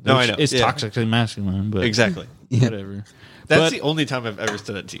 No, I know. It's Yeah. toxically masculine, but Exactly. whatever. That's But- the only time I've ever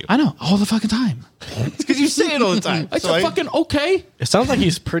said it to you. I know all the fucking time. It's because you say it all the time. It's a fucking okay. It sounds like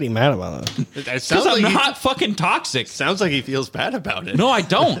he's pretty mad about it. It Because sounds I'm like not fucking toxic. sounds like he feels bad about it. No, I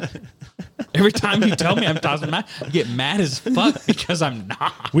don't. Every time you tell me I'm tossing math, I get mad as fuck because I'm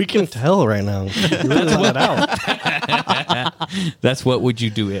not. We can tell right now. You really let it out. That's what would you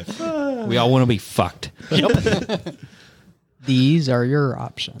do if we all want to be fucked? These are your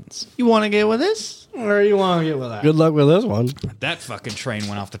options. You want to get with this? Where you want to get with that? Good luck with this one. That fucking train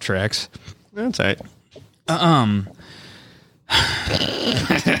went off the tracks. That's all right.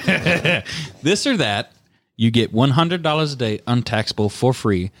 This or that, you get $100 a day untaxable for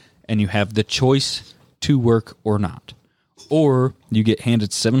free, and you have the choice to work or not. Or you get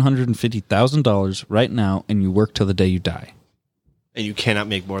handed $750,000 right now, and you work till the day you die. And you cannot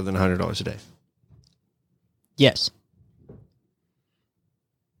make more than $100 a day. Yes.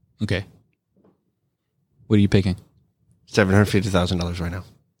 Okay. What are you picking? $750,000 right now.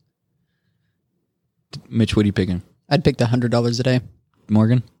 Mitch, what are you picking? I'd pick the $100 a day.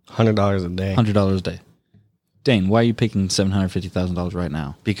 Morgan? $100 a day. $100 a day. Dane, why are you picking $750,000 right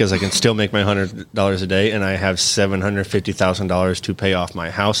now? Because I can still make my $100 a day, and I have $750,000 to pay off my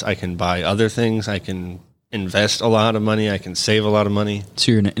house. I can buy other things. I can invest a lot of money. I can save a lot of money.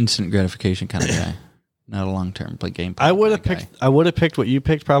 So you're an instant gratification kind of guy, not a long-term play game. I would have picked what you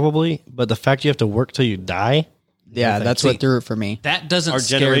picked probably, but the fact you have to work till you die. Yeah, that's what threw it for me. That doesn't Our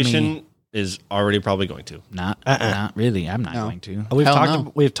scare generation me. is already probably going to. Not really. I'm not going to.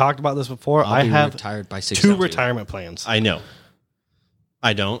 We've talked about this before. I'll I be have retired by 60. two retirement plans. I know.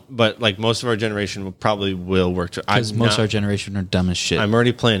 I don't, but like most of our generation will work. Because most of our generation are dumb as shit. I'm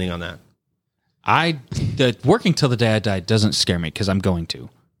already planning on that. The working till the day I die doesn't scare me because I'm going to,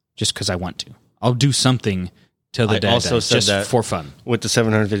 just because I want to. I'll do something till the day I die, said just that for fun. With the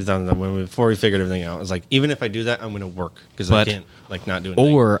 $750,000, before we figured everything out, I was like, even if I do that, I'm going to work because I can't like not do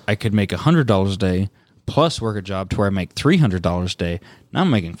anything. Or I could make $100 a day plus work a job to where I make $300 a day. Now I'm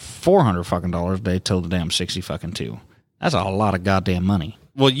making $400 fucking dollars a day till the day I'm 60 fucking two. That's a lot of goddamn money.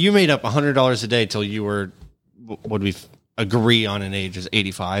 Well, you made up $100 a day till you were, would we agree on an age is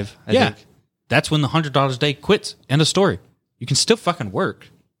 85? I think. That's when the $100 a day quits. End of story. You can still fucking work.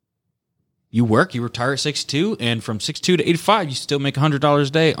 You work, you retire at 62, and from 62 to 85, you still make $100 a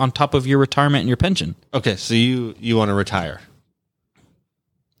day on top of your retirement and your pension. Okay, so you want to retire.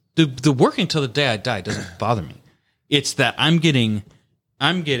 The working till the day I die doesn't bother me. It's that I'm getting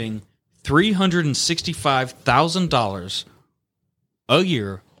 $365,000 a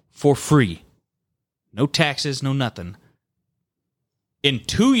year for free. No taxes, no nothing. In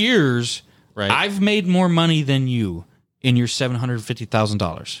 2 years, Right. I've made more money than you in your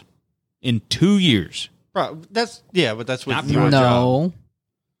 $750,000. In 2 years. But that's with Not your job. No.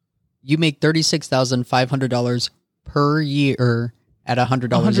 You make $36,500 per year at $100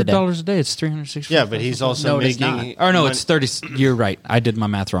 a day. $100 a day. It's $365. Yeah, but he's also No, it is making. Or no, it's 30. You're right. I did my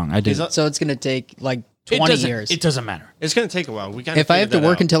math wrong. I did. So it's going to take like It 20 doesn't- years. It doesn't matter. It's going to take a while. We got. If I have to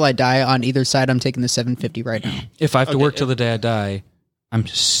work until I die on either side, I'm taking the $750 right now. If I have to work till the day I die, I'm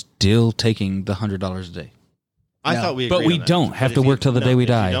still taking the $100 a day. I No. thought we. But agreed we on that. don't But have if to you- work till the no, day we if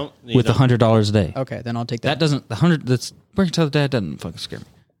you die don't, you with don't. $100 a day. Okay, then I'll take That that. doesn't that's working till the day doesn't fucking scare me.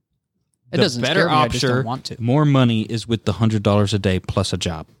 It doesn't scare me, I just don't want to. More money is with the $100 a day plus a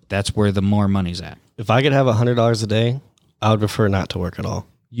job. That's where the more money's at. If I could have $100 a day, I would prefer not to work at all.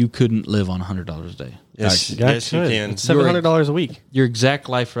 You couldn't live on $100 a day. Yes, I yes, you could. can. It's $700 a week. Your exact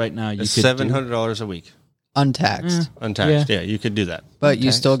life right now, you It's could $700 a week, Untaxed. untaxed. Yeah, you could do that. But you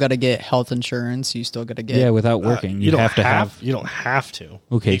Untaxed. still got to get health insurance. You still got to get. Yeah, without working, you don't have to have. You don't have to.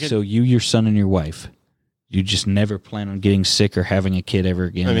 Okay, You could- so you, your son, and your wife, you just never plan on getting sick or having a kid ever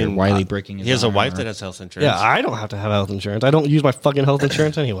again. I mean, or Wiley breaking his He has a arm wife or- that has health insurance. Yeah, I don't have to have health insurance. I don't use my fucking health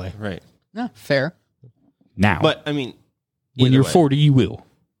insurance anyway. right. No, fair. now. But I mean, when either you're way. 40, you will.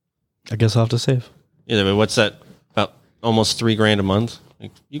 I guess I'll have to save. Either way, what's that? About almost $3,000 a month.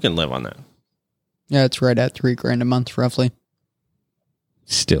 Like, you can live on that. Yeah, it's right at $3,000 a month, roughly.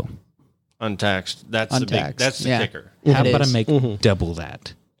 Still. Untaxed. That's the big. Untaxed, That's the yeah. kicker. How It about I is. make double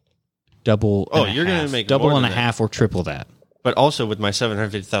that? Double. Oh, and a you're gonna half. make double more and a than that. half or triple that. But also with my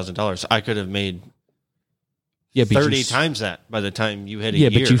 $750,000, I could have made Yeah, but 30 you, times that by the time you hit a Yeah,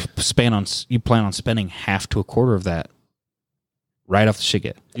 year. but you plan on spending half to a quarter of that right off the shit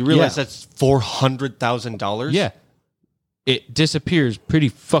get. You realize Yeah. that's $400,000. Yeah, it disappears pretty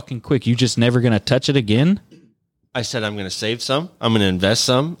fucking quick. You just never gonna touch it again. I said I'm going to save some. I'm going to invest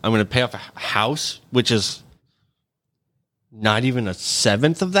some. I'm going to pay off a house, which is not even a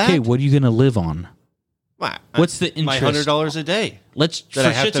seventh of that. Okay, what are you gonna live on? Why? What's the my interest? $100 a day Let's that for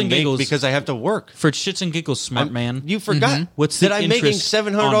I have shits to and make giggles because I have to work. for shits and giggles, smart man. You forgot. What's that the I'm making interest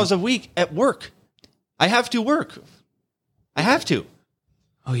 $700 on- a week at work. I have to work. I have to.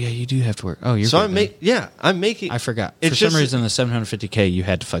 Oh yeah, you do have to work. Oh, you're So good then. I'm making. I forgot. It's For some just- reason, the $750K you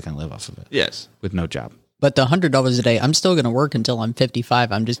had to fucking live off of it Yes. with no job. But the $100 a day, I'm still going to work until I'm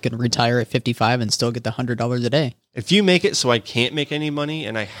 55. I'm just going to retire at 55 and still get the $100 a day. If you make it so I can't make any money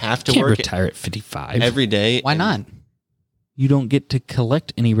and I have to Can't work retire at 55. every day. Why and- not? You don't get to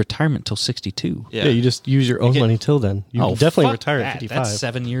collect any retirement till 62. Yeah. Yeah, you just use your own get- money till then. You can definitely retire at 55. That's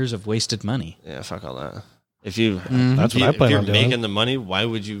 7 years of wasted money. Yeah, fuck all that. If you, That's what I if plan you're on doing. making the money, why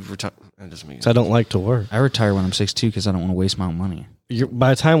would you retire? That doesn't make So I don't like to work. I retire when I'm 62 because I don't want to waste my own money.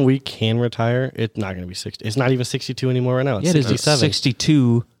 By the time we can retire, it's not going to be 60. It's not even 62 anymore right now. It's Yeah, it is 67.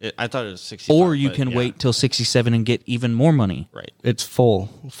 62, I thought it was 65. or you but can yeah. wait till 67 and get even more money. Right. It's full.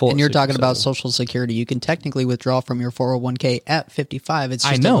 And you're talking about 67. Social Security. You can technically withdraw from your 401k at 55. It's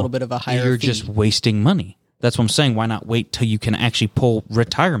I just know. a little bit of a higher You're fee. just wasting money. That's what I'm saying. Why not wait till you can actually pull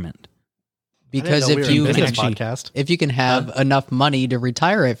retirement? because I didn't know if we you were a can business actually- podcast. if you can have enough money to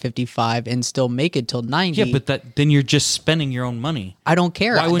retire at 55 and still make it till 90, Yeah, but then you're just spending your own money. I don't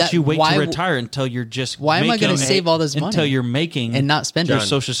care. Why wouldn't That- you wait why to w- retire until you're just Why am I gonna making- save all this money until you're making and not spend your it?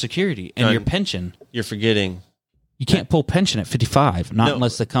 Social Security and John, your pension? You're forgetting. You can't pull pension at 55, not No.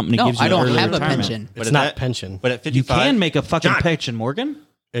 unless the company No, gives you I don't early have a retirement. pension. But It's at not that- pension. But at You 55, can make a fucking John, pension, Morgan.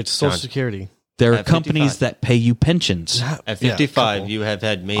 It's Social John. Security. There are At companies 55. that pay you pensions At Yeah, 55, couple. you have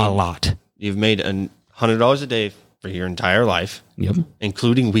had made a lot. You've made $100 a day for your entire life, Yep.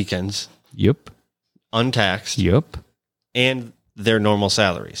 including weekends, Yep. untaxed, Yep. and their normal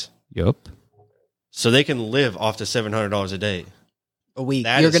salaries. Yep. So they can live off the $700 a day. a week.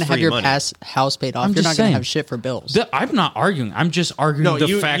 That You're is going to have free your money. past house paid off. I'm You're just not going saying. to have shit for bills. I'm not arguing. I'm just arguing No, the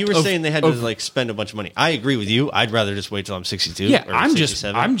you fact were of- saying they had of- to like spend a bunch of money. I agree with you. I'd rather just wait till I'm 62. Yeah, or I'm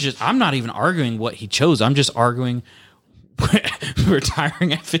 67. I'm not even arguing what he chose. I'm just arguing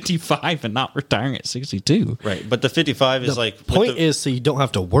retiring at 55 and not retiring at 62. right. But the 55 is like Point is so you don't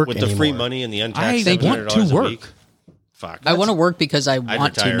have to work with anymore. the free money and the I untaxed want $700 to a work. week. Fuck. I want to work because I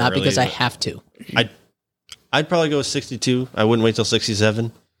want to, retire not because early, I but- have to. I'd probably go 62. I wouldn't wait till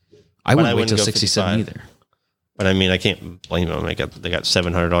 67. I wouldn't I wait wouldn't till go 67 55. either. But I mean, I can't blame them. They got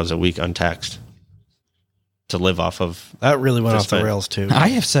 $700 a week untaxed to live off of. That really went Just off the fine. rails too. I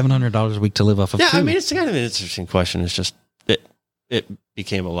have $700 a week to live off of Yeah, too. I mean, it's kind of an interesting question. It's just it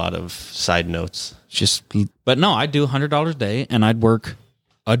became a lot of side notes. Just, but no, I'd do $100 a day and I'd work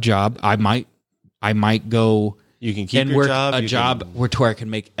a job. I might go You can keep and your work job. a you job can- where I can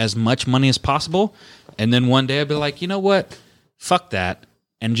make as much money as possible. And then one day I'd be like, you know what? Fuck that.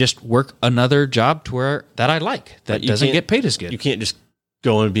 And just work another job to where that I like that But you doesn't can't- get paid as good. You can't just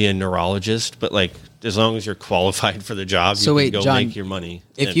go and be a neurologist, but like as long as you're qualified for the job, So you wait, can go John, make your money.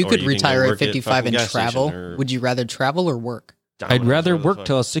 If you or could can go retire at work 55 fucking and gas station travel, or would you rather travel or work? I'd down rather whatever the work fuck.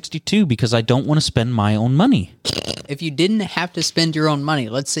 till I was 62 because I don't want to spend my own money. If you didn't have to spend your own money,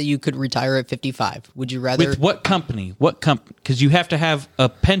 let's say you could retire at 55, would you rather? With what company? Because you have to have a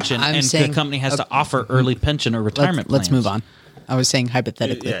pension, I'm and saying the company has to offer early pension or retirement let's plans. move on. I was saying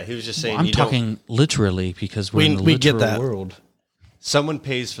hypothetically. Yeah, he was just saying. I'm you don't- talking literally because we're We- in the we get literal that. world. Someone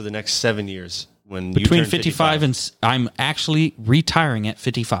pays for the next 7 years when Between you turn 55 and I'm actually retiring at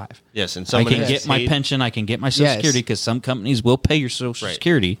 55. yes, and I someone can has get my paid- pension. I can get my Social Yes. Security because some companies will pay your Social Right.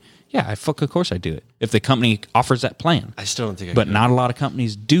 Security. Yeah, of course I do it if the company offers that plan. I still don't think. I But could. not a lot of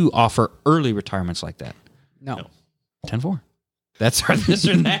companies do offer early retirements like that. No. 10-4. That's our this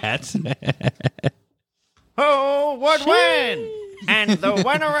or that. Oh, what win? And the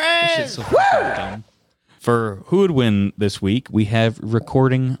winner is. So fucking dumb. For who would win this week, we have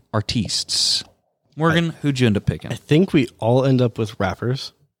recording artistes. Morgan, who'd you end up picking? I think we all end up with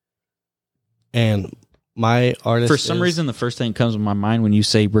rappers. And my artist For some reason, the first thing that comes to my mind when you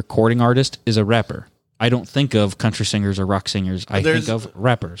say recording artist is a rapper. I don't think of country singers or rock singers. I There's- think of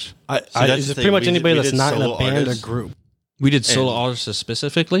rappers. that's it's the pretty thing. much We did- anybody we that's did not in a solo band artists. or group. We did solo And- artists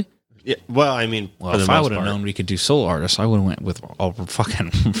specifically. Yeah, well, I mean, Well, for the if I most would have part. known we could do solo artists, I would have went with a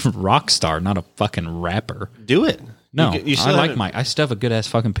fucking rock star, not a fucking rapper. do it. No, You I like haven't- I still have a good ass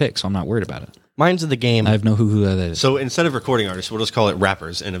fucking pick, so I'm not worried about it. Mine's the game. I have no who that is. So instead of recording artists, we'll just call it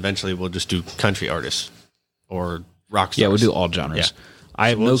rappers, and eventually we'll just do country artists or rock stars. Yeah, we'll do all genres. Yeah. I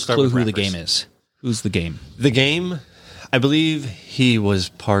have we'll no start clue with who the rappers. game is. Who's the game? The Game, I believe he was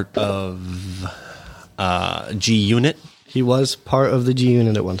part of G Unit. He was part of the G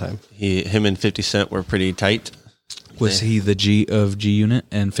Unit at one time. Him and 50 Cent were pretty tight. Was he the G of G Unit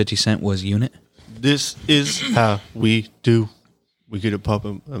and 50 Cent was Unit? This is how we do. We get a pop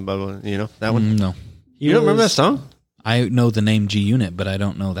and blah, blah, you know that one. No. You don't remember that song? I know the name G Unit, but I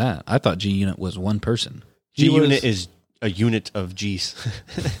don't know that. I thought G Unit was one person. G was- Unit is a unit of G's.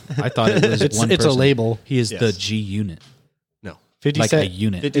 I thought it was It's one it's a person. label. He is the Yes. G Unit. No, 50 like a Cent.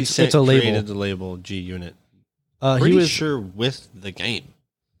 unit. 50 It's Cent a label. created the label G Unit. He Pretty was sure with the game.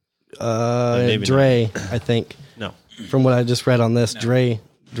 maybe Dre, I think. No. From what I just read on this, Dre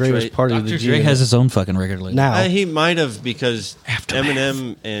was part of the Dr. G Dre Unit. has his own fucking record label. now. He might have because Aftermath.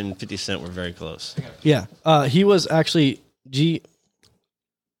 Eminem and 50 Cent were very close. Yeah. He was actually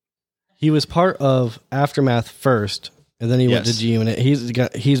he was part of Aftermath first, and then he went to Yes. G Unit.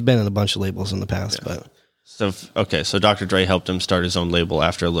 He's been in a bunch of labels in the past, but So Dr. Dre helped him start his own label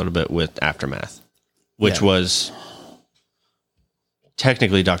after a little bit with Aftermath, which Yeah. was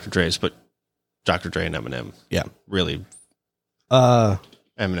technically Dr. Dre's, but Dr. Dre and Eminem yeah. really, Uh,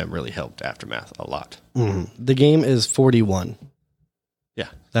 Eminem really helped Aftermath a lot. the game is 41. Yeah.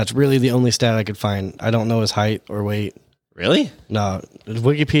 That's really the only stat I could find. I don't know his height or weight. Really? No,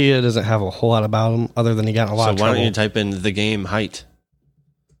 Wikipedia doesn't have a whole lot about him other than he got in a lot So of why don't trouble you type in the game height?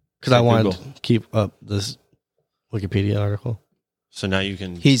 because I wanted Google. to keep up this Wikipedia article. So now you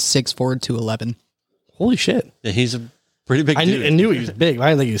can. He's 6'4", 211. Holy shit! Yeah, he's a pretty big I dude. knew he was big. But I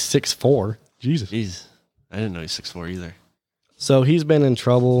didn't think he was 6'4". Jesus. Jeez, I didn't know he's 6'4" either. So he's been in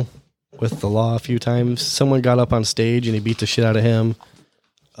trouble with the law a few times. Someone got up on stage and he beat the shit out of him.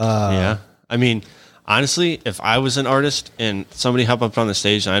 Yeah, I mean, honestly, if I was an artist and somebody hopped up on the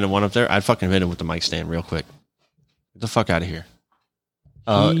stage and I didn't want up there, I'd fucking hit him with the mic stand real quick. Get the fuck out of here.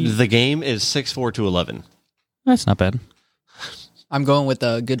 The game is 6'4" 211. That's not bad. I'm going with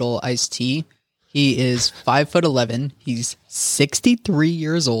a good old Ice-T. He is 5'11". He's 63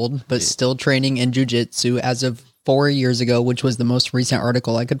 years old, but still training in jiu-jitsu as of 4 years ago, which was the most recent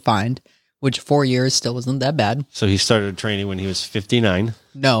article I could find, which 4 years still isn't that bad. So he started training when he was 59.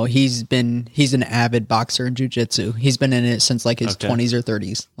 No, he's an avid boxer in jiu-jitsu. He's been in it since like his Okay. 20s or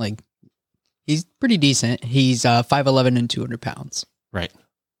 30s. Like, he's pretty decent. He's 5'11" and 200 pounds. Right.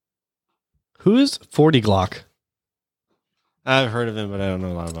 Who is 40 Glock? I've heard of him, but I don't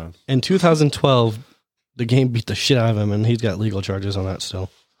know a lot about him. In 2012, the game beat the shit out of him, and he's got legal charges on that still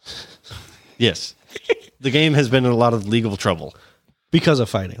Yes. The game has been in a lot of legal trouble. because of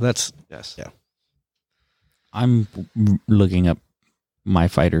fighting. That's Yes. Yeah. I'm looking up my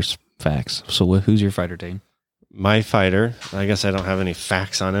fighter's facts. So who's your fighter, Dane? My fighter, I guess I don't have any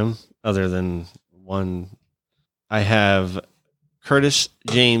facts on him other than one. I have Curtis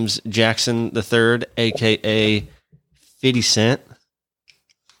James Jackson III, a.k.a. 50 Cent.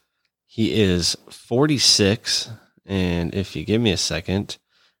 He is 46, and if you give me a second,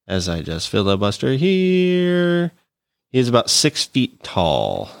 as I just filibuster here, he is about 6 feet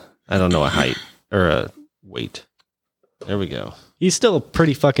tall. I don't know a height or a weight. There we go. he's still a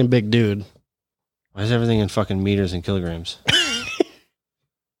pretty fucking big dude. Why is everything in fucking meters and kilograms?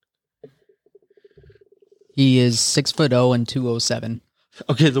 He is 6'0" and 207.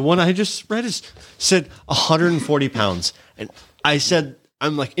 Okay, the one I just read said 140 pounds. And I said,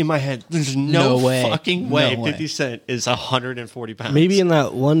 I'm like, in my head, there's no, No way. fucking way No way. 50 Cent is 140 pounds. Maybe in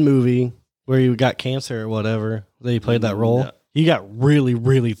that one movie where he got cancer or whatever, that he played that role, No. he got really,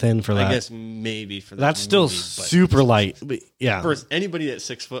 really thin for that. I guess maybe for that. That's still movie, but super light. But yeah. For anybody that's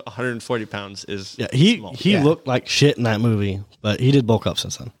 6 foot, 140 pounds is Yeah, he small. Yeah. looked like shit in that movie, but he did bulk up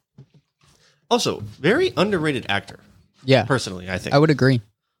since then. Also, very underrated actor. Yeah, Personally, I think. I would agree.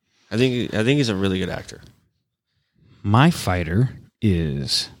 I think he's a really good actor. My fighter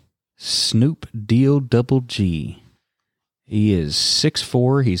is Snoop Deal Double G. He is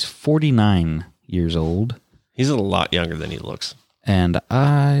 6'4". He's 49 years old. He's a lot younger than he looks. And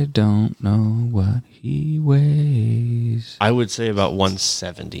I don't know what he weighs. I would say about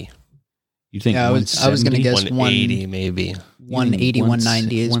 170. You think Yeah, I was gonna 170? guess 180 maybe. 180,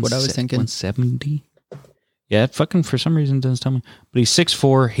 190 is what I was thinking. 170? Yeah, it fucking for some reason doesn't tell me. But he's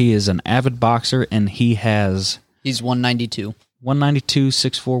 6'4". He is an avid boxer, and he has He's 192. 192,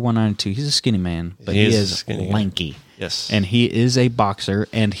 6'4", 192. He's a skinny man, but He he is a is skinny guy. lanky. Yes. And he is a boxer,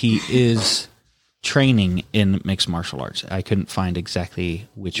 and he is training in mixed martial arts. I couldn't find exactly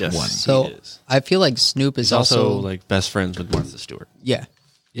which Yes. one. So He is. I feel like Snoop is He's also also like best friends with Martha Stewart. yeah.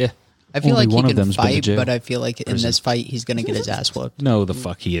 Yeah. I feel Only like one he of can them's been to fight, jail. but I feel like in this fight he's gonna get his ass whooped. No, the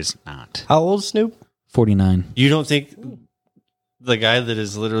fuck he is not. How old is Snoop? 49. You don't think the guy that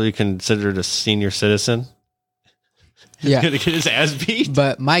is literally considered a senior citizen is Yeah. going to get his ass beat?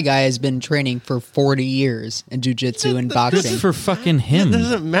 But my guy has been training for 40 years in jiu-jitsu and boxing. Good for fucking It him.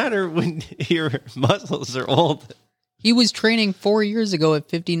 doesn't matter when your muscles are old. He was training 4 years ago at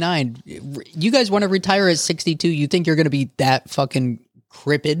 59. You guys want to retire at 62? You think you're going to be that fucking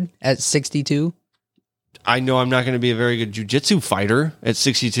crippled at 62? I know I'm not going to be a very good jujitsu fighter at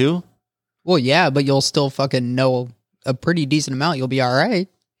 62. Well, yeah, but you'll still fucking know a pretty decent amount. You'll be all right.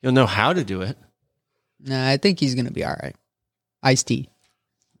 You'll know how to do it. Nah, I think he's going to be all right. Ice-T.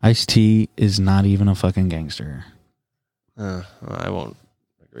 Ice-T is not even a fucking gangster. I won't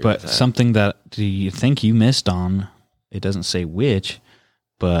agree But with that. something that do you think you missed on, it doesn't say which,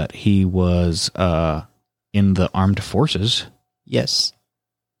 but he was in the armed forces. Yes.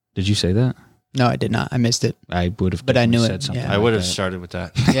 Did you say that? No, I did not. I missed it. I would have But I knew said it, something. yeah. I like would have that. started with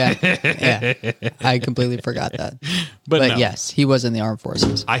that. Yeah. I completely forgot that. But no. yes, he was in the armed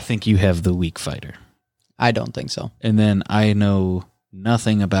forces. I think you have the weak fighter. I don't think so. And then I know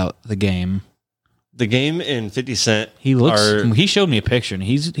nothing about the game. The game in 50 Cent, He looks. Are- He showed me a picture, and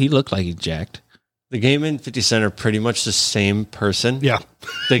he looked like he's jacked. the game in 50 Cent are pretty much the same person. Yeah.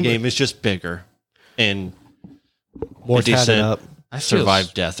 The game is just bigger and More 50 tatted Cent up. I feel-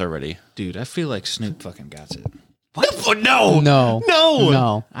 survived death already. dude. I feel like Snoop fucking got it. What? No. No. No.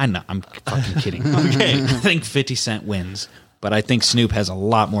 No. I know. I'm fucking kidding. Okay, I think 50 Cent wins, but I think Snoop has a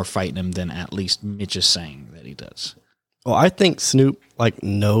lot more fight in him than at least Mitch is saying that he does. Well, I think Snoop like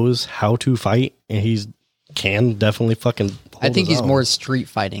knows how to fight, and can definitely fucking. I think hold his he's own. more street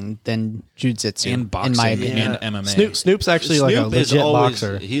fighting than jujitsu. And boxing in my opinion. and MMA. Snoop's actually like a Snoop is legit always,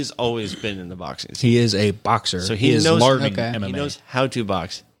 boxer. He's always been in the boxing scene. He is a boxer. So he is knows- learning Okay. MMA. He knows how to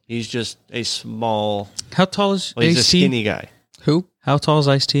box. He's just a small, How tall is well, he's a Ice-T? skinny guy. Who? How tall is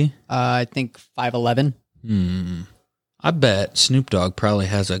Ice-T? I think 5'11". I bet Snoop Dogg probably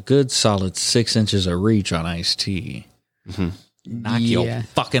has a good solid 6 inches of reach on Ice-T. Knock your Yeah.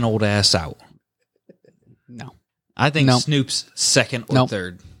 fucking old ass out. No. I think Nope. Snoop's second or Nope.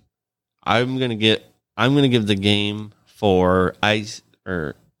 third. I'm gonna give the game for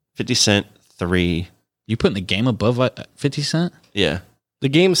 50 Cent 3. You putting the game above 50 Cent? Yeah, The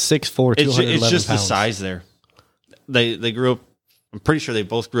game's 6'4", it's 211 just pounds. the size there. They grew up. I'm pretty sure they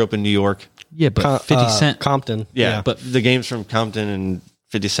both grew up in New York. Yeah, but 50 Cent. Compton. Yeah, but the game's from Compton and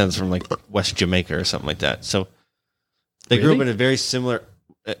 50 Cent's from like West Jamaica or something like that. So they grew up Really? in a very similar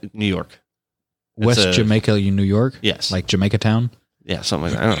New York. It's West a- Jamaica, New York? Yes. Like Jamaica Town? Yeah,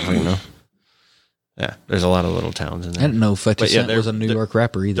 something like that. I don't fucking know. Yeah, there's a lot of little towns in I there. didn't know 50 But yeah, Cent they're- was a New they're- York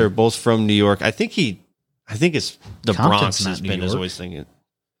rapper They're either. both from New York. I think it's the Compton's Bronx not has New been is York. always thinking.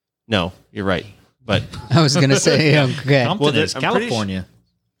 No, you're right. But I was gonna say okay. Compton Well, is I'm pretty California.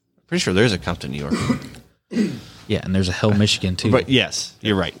 pretty sure there's a Compton, New York. Yeah, and there's a Hell, Michigan too. But yes,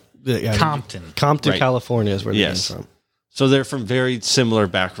 you're right. Yeah, Compton. Compton, Right. California is where they Yes. came from. So they're from very similar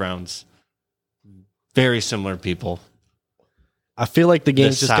backgrounds, very similar people. I feel like the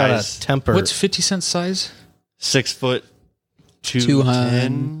game's just got size. a temper. What's 50 Cent's size? 6 foot 200.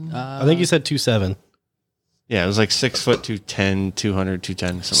 210. I think you said 2'7". Yeah, it was like 6 foot 210, 200,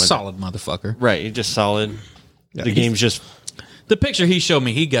 210, something Solid motherfucker. like that. Right, he's just solid. Yeah, The he's- game's just The picture he showed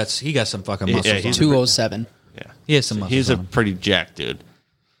me, he got some fucking Yeah, muscles. he's on him. 207. yeah. He has some muscles. He's a on him. pretty jacked dude.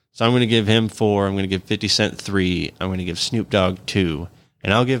 So I'm going to give him 4. I'm going to give 50 Cent 3. I'm going to give Snoop Dogg 2.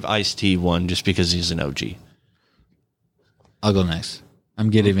 And I'll give Ice-T 1 just because he's an OG. I'll go next. I'm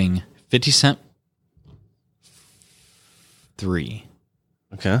giving 50 Cent 3.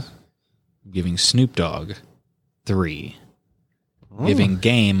 Okay. I'm giving Snoop Dogg 3. Giving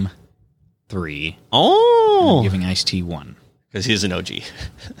Game 3. Oh! I'm giving Ice-T 1. Because he's an OG.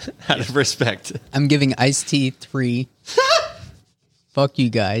 Out of respect. I'm giving Ice-T 3. Fuck you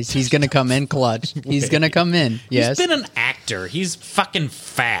guys. He's gonna come in clutch. He's gonna come in. Yes. He's been an actor. He's fucking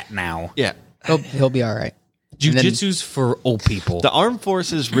fat now. Yeah. He'll be all right. And then- Jiu-Jitsu's for old people. The armed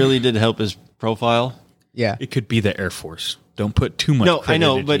forces really did help his profile. Yeah. It could be the Air Force. Don't put too much No, I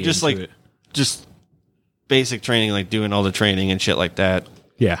know, credidity but just into like it. just basic training, like doing all the training and shit like that.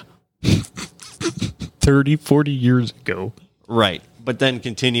 Yeah. 30, 40 years ago. Right. But then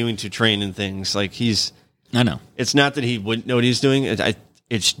continuing to train in things like I know. it's not that he wouldn't know what he's doing.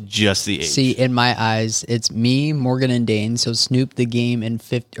 It's just the age. See, in my eyes, it's me, Morgan, and Dane. So Snoop, the game, and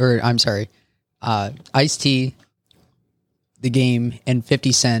Ice-T, the game, and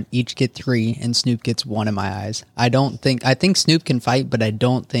 50 Cent each get 3, and Snoop gets 1 in my eyes. I think Snoop can fight, but I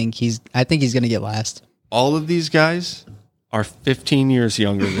think he's gonna get last. All of these guys are 15 years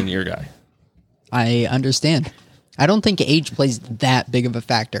younger than your guy. I understand. I don't think age plays that big of a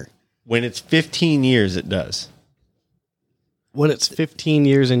factor. When it's 15 years, it does. When it's 15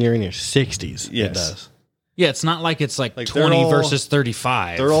 years and you're in your 60s, it Yes. does. Yeah, it's not like it's like Like, 20 they're all- versus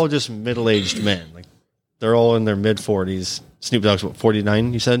 35. They're all just middle-aged men. Like they're all in their mid 40s. Snoop Dogg's what,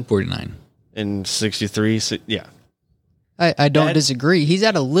 49? You said, 49. and 63. So, yeah, I don't That- disagree. He's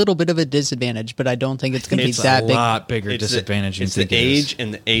at a little bit of a disadvantage, but I don't think it's going to be It's that a big. lot bigger it's disadvantage. The, it's you the think it is. age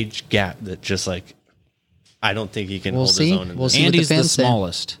and the age gap that just like I don't think he can We'll hold see. his own. In We'll this. see. And what he's the the fans say.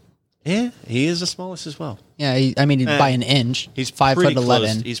 smallest. Yeah, he is the smallest as well. Yeah, by an inch. He's 5'11".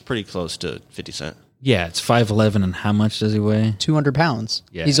 Close, he's pretty close to 50 Cent. Yeah, it's 5'11", and how much does he weigh? 200 pounds.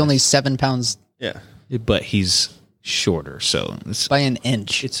 Yeah. He's only 7 pounds Yeah. But he's shorter, so by an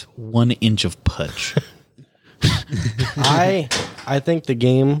inch. it's 1 inch of pudge. I think the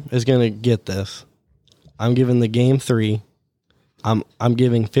game is gonna get this. I'm giving the game 3. I'm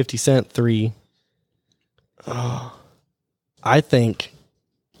giving 50 Cent 3. I think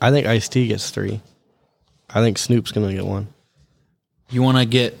Ice-T gets 3. I think Snoop's gonna get 1. You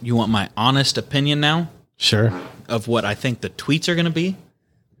want my honest opinion now Sure. of what I think the tweets are going to be?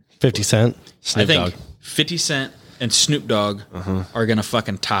 50 Cent. Snoop I think Dogg. 50 Cent and Snoop Dogg are going to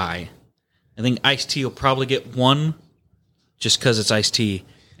fucking tie. I think Ice-T will probably get 1 just because it's Ice-T.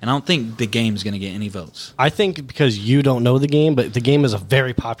 And I don't think the game's going to get any votes. I think because you don't know the game, but the game is a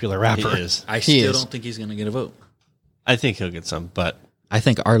very popular rapper. He is. I He still is. don't think he's going to get a vote. I think he'll get some, but I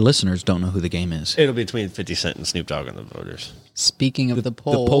think our listeners don't know who the game is. it'll be between 50 Cent and Snoop Dogg on the voters. Speaking of the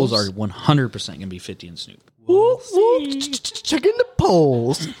polls, The polls are 100% going to be 50 and Snoop. Checking the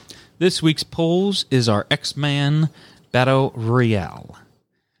polls. This week's polls is our X-Men Battle Royale.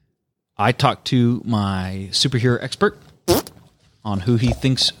 I talked to my superhero expert on who he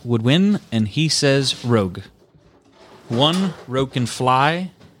thinks would win, and he says Rogue. 1, Rogue can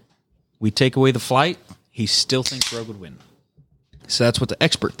fly. We take away the flight. He still thinks Rogue would win. So that's what the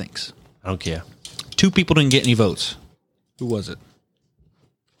expert thinks. I don't care. 2 people didn't get any votes. Who was it?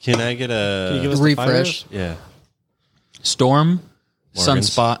 Can I get Can you give a... us the refresh. finalists? Yeah. Storm, Morgan's.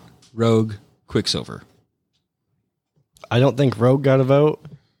 Sunspot, Rogue, Quicksilver. I don't think Rogue got a vote.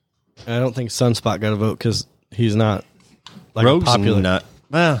 And I don't think Sunspot got a vote because he's not like Rogue's popular. not...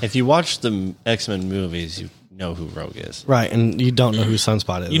 Well, if you watch the X-Men movies, you know who Rogue is. Right, and you don't know who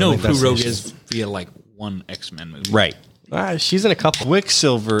Sunspot is. You I know think who that's the Rogue issue. is via like one X-Men movie. Right. She's in a couple.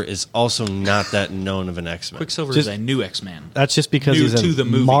 Quicksilver is also not that known of an X-Men. Quicksilver Just- is a new X-Man. That's just because New he's to in the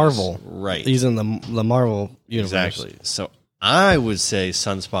movies. Marvel. Right. He's in the Marvel universe. Exactly. So I would say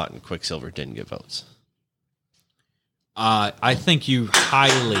Sunspot and Quicksilver didn't get votes. I think you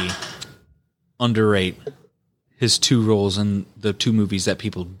highly underrate his 2 roles in the 2 movies that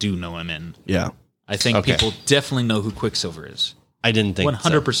people do know him in. Yeah. I think Okay. people definitely know who Quicksilver is. I didn't think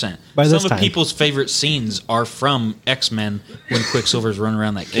 100%. By this Some of time. people's favorite scenes are from X-Men when Quicksilver's running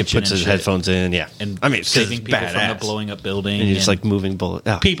around that He kitchen puts and his shit, headphones in, yeah. and I mean, saving people from the badass. blowing up building. And he's just and like moving bullet.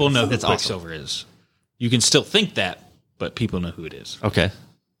 Oh, people know who it's awesome. Quicksilver is. You can still think that, but people know who it is. Okay.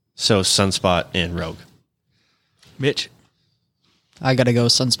 So Sunspot and Rogue. Mitch, I got to go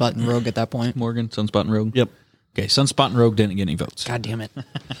Sunspot and Rogue at that point. Morgan, Sunspot and Rogue. Yep. Okay, Sunspot and Rogue didn't get any votes. God damn it.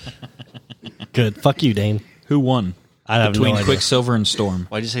 Good. Fuck you, Dane. Who won? I have Between no idea. Quicksilver and Storm.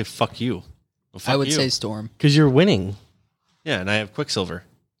 Why'd you say fuck you? Well, fuck I would you. say Storm. Because you're winning. Yeah, and I have Quicksilver.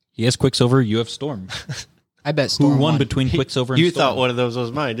 He has Quicksilver. You have Storm. I bet Who Storm won between Quicksilver and You Storm? thought one of those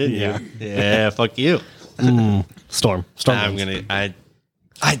was mine, didn't you? Yeah, fuck you. Storm. I'm wins. gonna.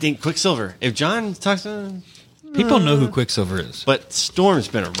 I think Quicksilver. If John talks to, People know who Quicksilver is. but Storm's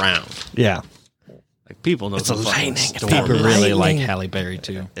been around. Yeah. Like people know. It's who a fucking lightning. It's Storm People is. really Lightning. like Halle Berry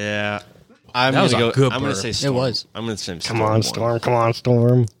too. Yeah. I'm That was gonna a go. good I'm gonna burp. say It Storm. was. I'm gonna say Storm. Come on, won. Storm. Come on,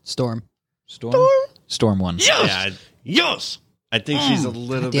 Storm. Storm. Storm. Storm won. Yeah. Yes. I think she's a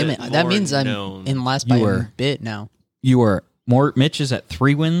little Damn bit. it. That more means I'm known. in last by You a were. bit now. You are Mitch is at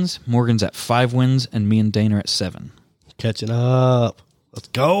 3 wins, Morgan's at 5 wins, and me and Dane are at 7. Catching up. Let's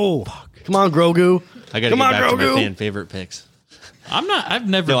go. Come on, Grogu. I gotta Come get on, back to Grogu. my fan favorite picks. I've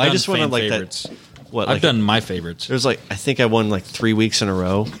never No, done I just wanna fan like that- favorites. What? I've Like, done my favorites. There's like I think I won like 3 weeks in a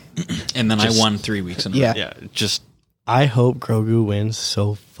row. And then just- I won 3 weeks in a row. Yeah. Yeah. Just I hope Grogu wins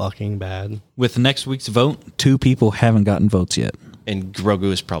so fucking bad. With next week's vote, 2 people haven't gotten votes yet. and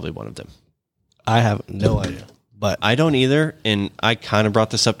Grogu is probably one of them. I have no idea. But I don't either, and I kind of brought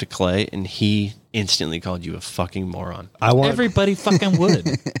this up to Clay, and he instantly called you a fucking moron. I want Everybody fucking would.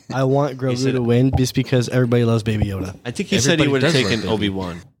 I want Grogu said- to win just because everybody loves Baby Yoda. I think he said he Everybody would have does love taken Baby.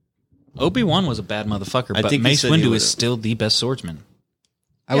 Obi-Wan. Obi-Wan was a bad motherfucker, I but think he Mace said he Windu would've. is still the best swordsman.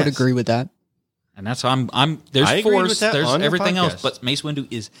 I would Yes. agree with that. And that's how I'm there's I agreed Force, with that there's on your everything else, podcast. but Mace Windu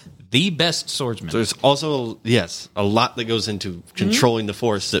is the best swordsman. There's also, yes, a lot that goes into controlling the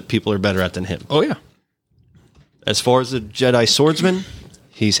Force that people are better at than him. Oh yeah. As far as the Jedi swordsman,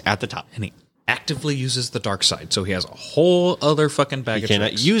 he's at the top. And he actively uses the dark side, so he has a whole other fucking bag He of cannot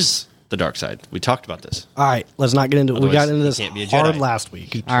tricks. use the dark side. We talked about this. All right, let's not get into it. We Otherwise, got into he this can't be a hard Jedi. last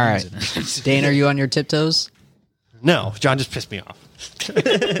week. All right. Dane, are you on your tiptoes? No, John just pissed me off.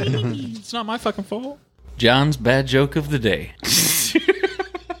 It's not my fucking fault. John's bad joke of the day.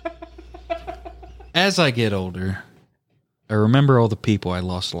 As I get older, I remember all the people I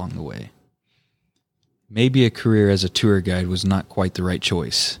lost along the way. Maybe a career as a tour guide was not quite the right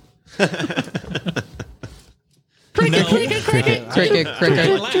choice. No. Cricket. Jane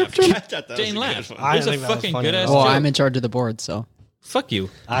laughed. that was Jane a laughed. good It I was a think that was fucking funny. good ass Well, Well, joke. I'm in charge of the board, so. Fuck you.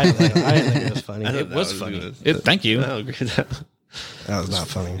 I didn't think it was funny. I It thought was that funny. good. Thank you. I'll agree with that. That was not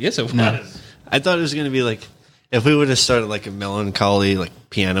funny. Yes, it was. I thought it was going to be like, if we would have started like a melancholy, like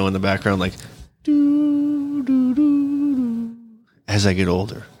piano in the background, like, doo, doo, doo, doo, as I get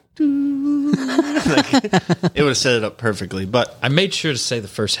older. Doo. Like, it would have set it up perfectly. But I made sure to say the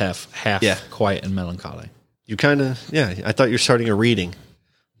first half Yeah. quiet and melancholy. you kind of, I thought you were starting a reading.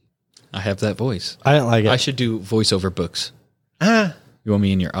 I have that voice. I didn't like it. I should do voiceover books. Ah, You want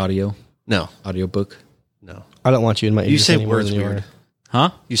me in your audio no, book? no. I don't want you in my ears You say anymore words than you weird. are. Huh?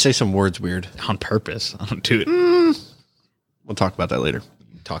 You say some words weird. On purpose. I don't do it. We'll talk about that later.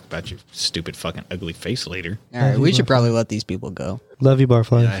 Talk about your stupid fucking ugly face later. All right, we should probably let these people go. Love you,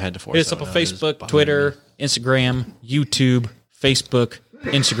 Barfly. I had to force Hit us that up on one out. It was Facebook, bothering Twitter, me. Instagram, YouTube, Facebook,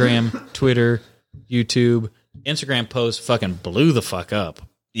 Instagram, Twitter, YouTube. Instagram post fucking blew the fuck up.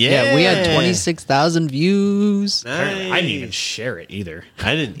 Yeah, we had 26,000 views. Nice. I didn't even share it either.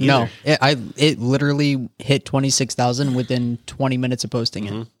 I didn't either. No, it literally hit 26,000 within 20 minutes of posting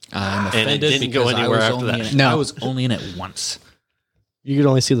it. I'm And it offended didn't go because I anywhere was after only that. in it. No. I was only in it once. You could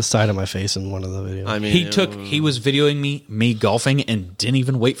only see the side of my face in one of the videos. I mean, He was videoing me golfing and didn't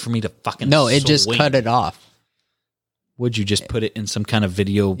even wait for me to fucking No, it just swing. cut it off. Would you just put it in some kind of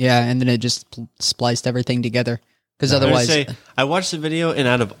video? Yeah, and then it just spliced everything together. Because otherwise, I watched the video, and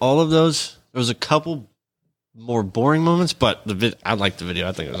out of all of those, there was a couple more boring moments, but I liked the video.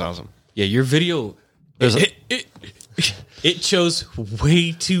 I think it was awesome. Yeah, your video it shows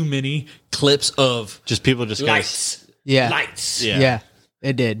way too many clips of Just people just kinda- lights. yeah, Lights. yeah,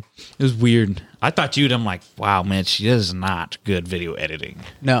 it did. It was weird. I thought I'm like, wow, man, she is not good video editing.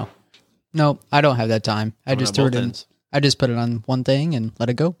 No, I don't have that time. I just have threw both it in. ends. I just put it on one thing and let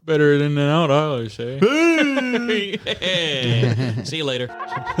it go. Better in and out, I always say. See you later. Bye,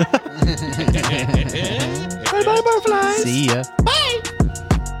 Barfly. See ya.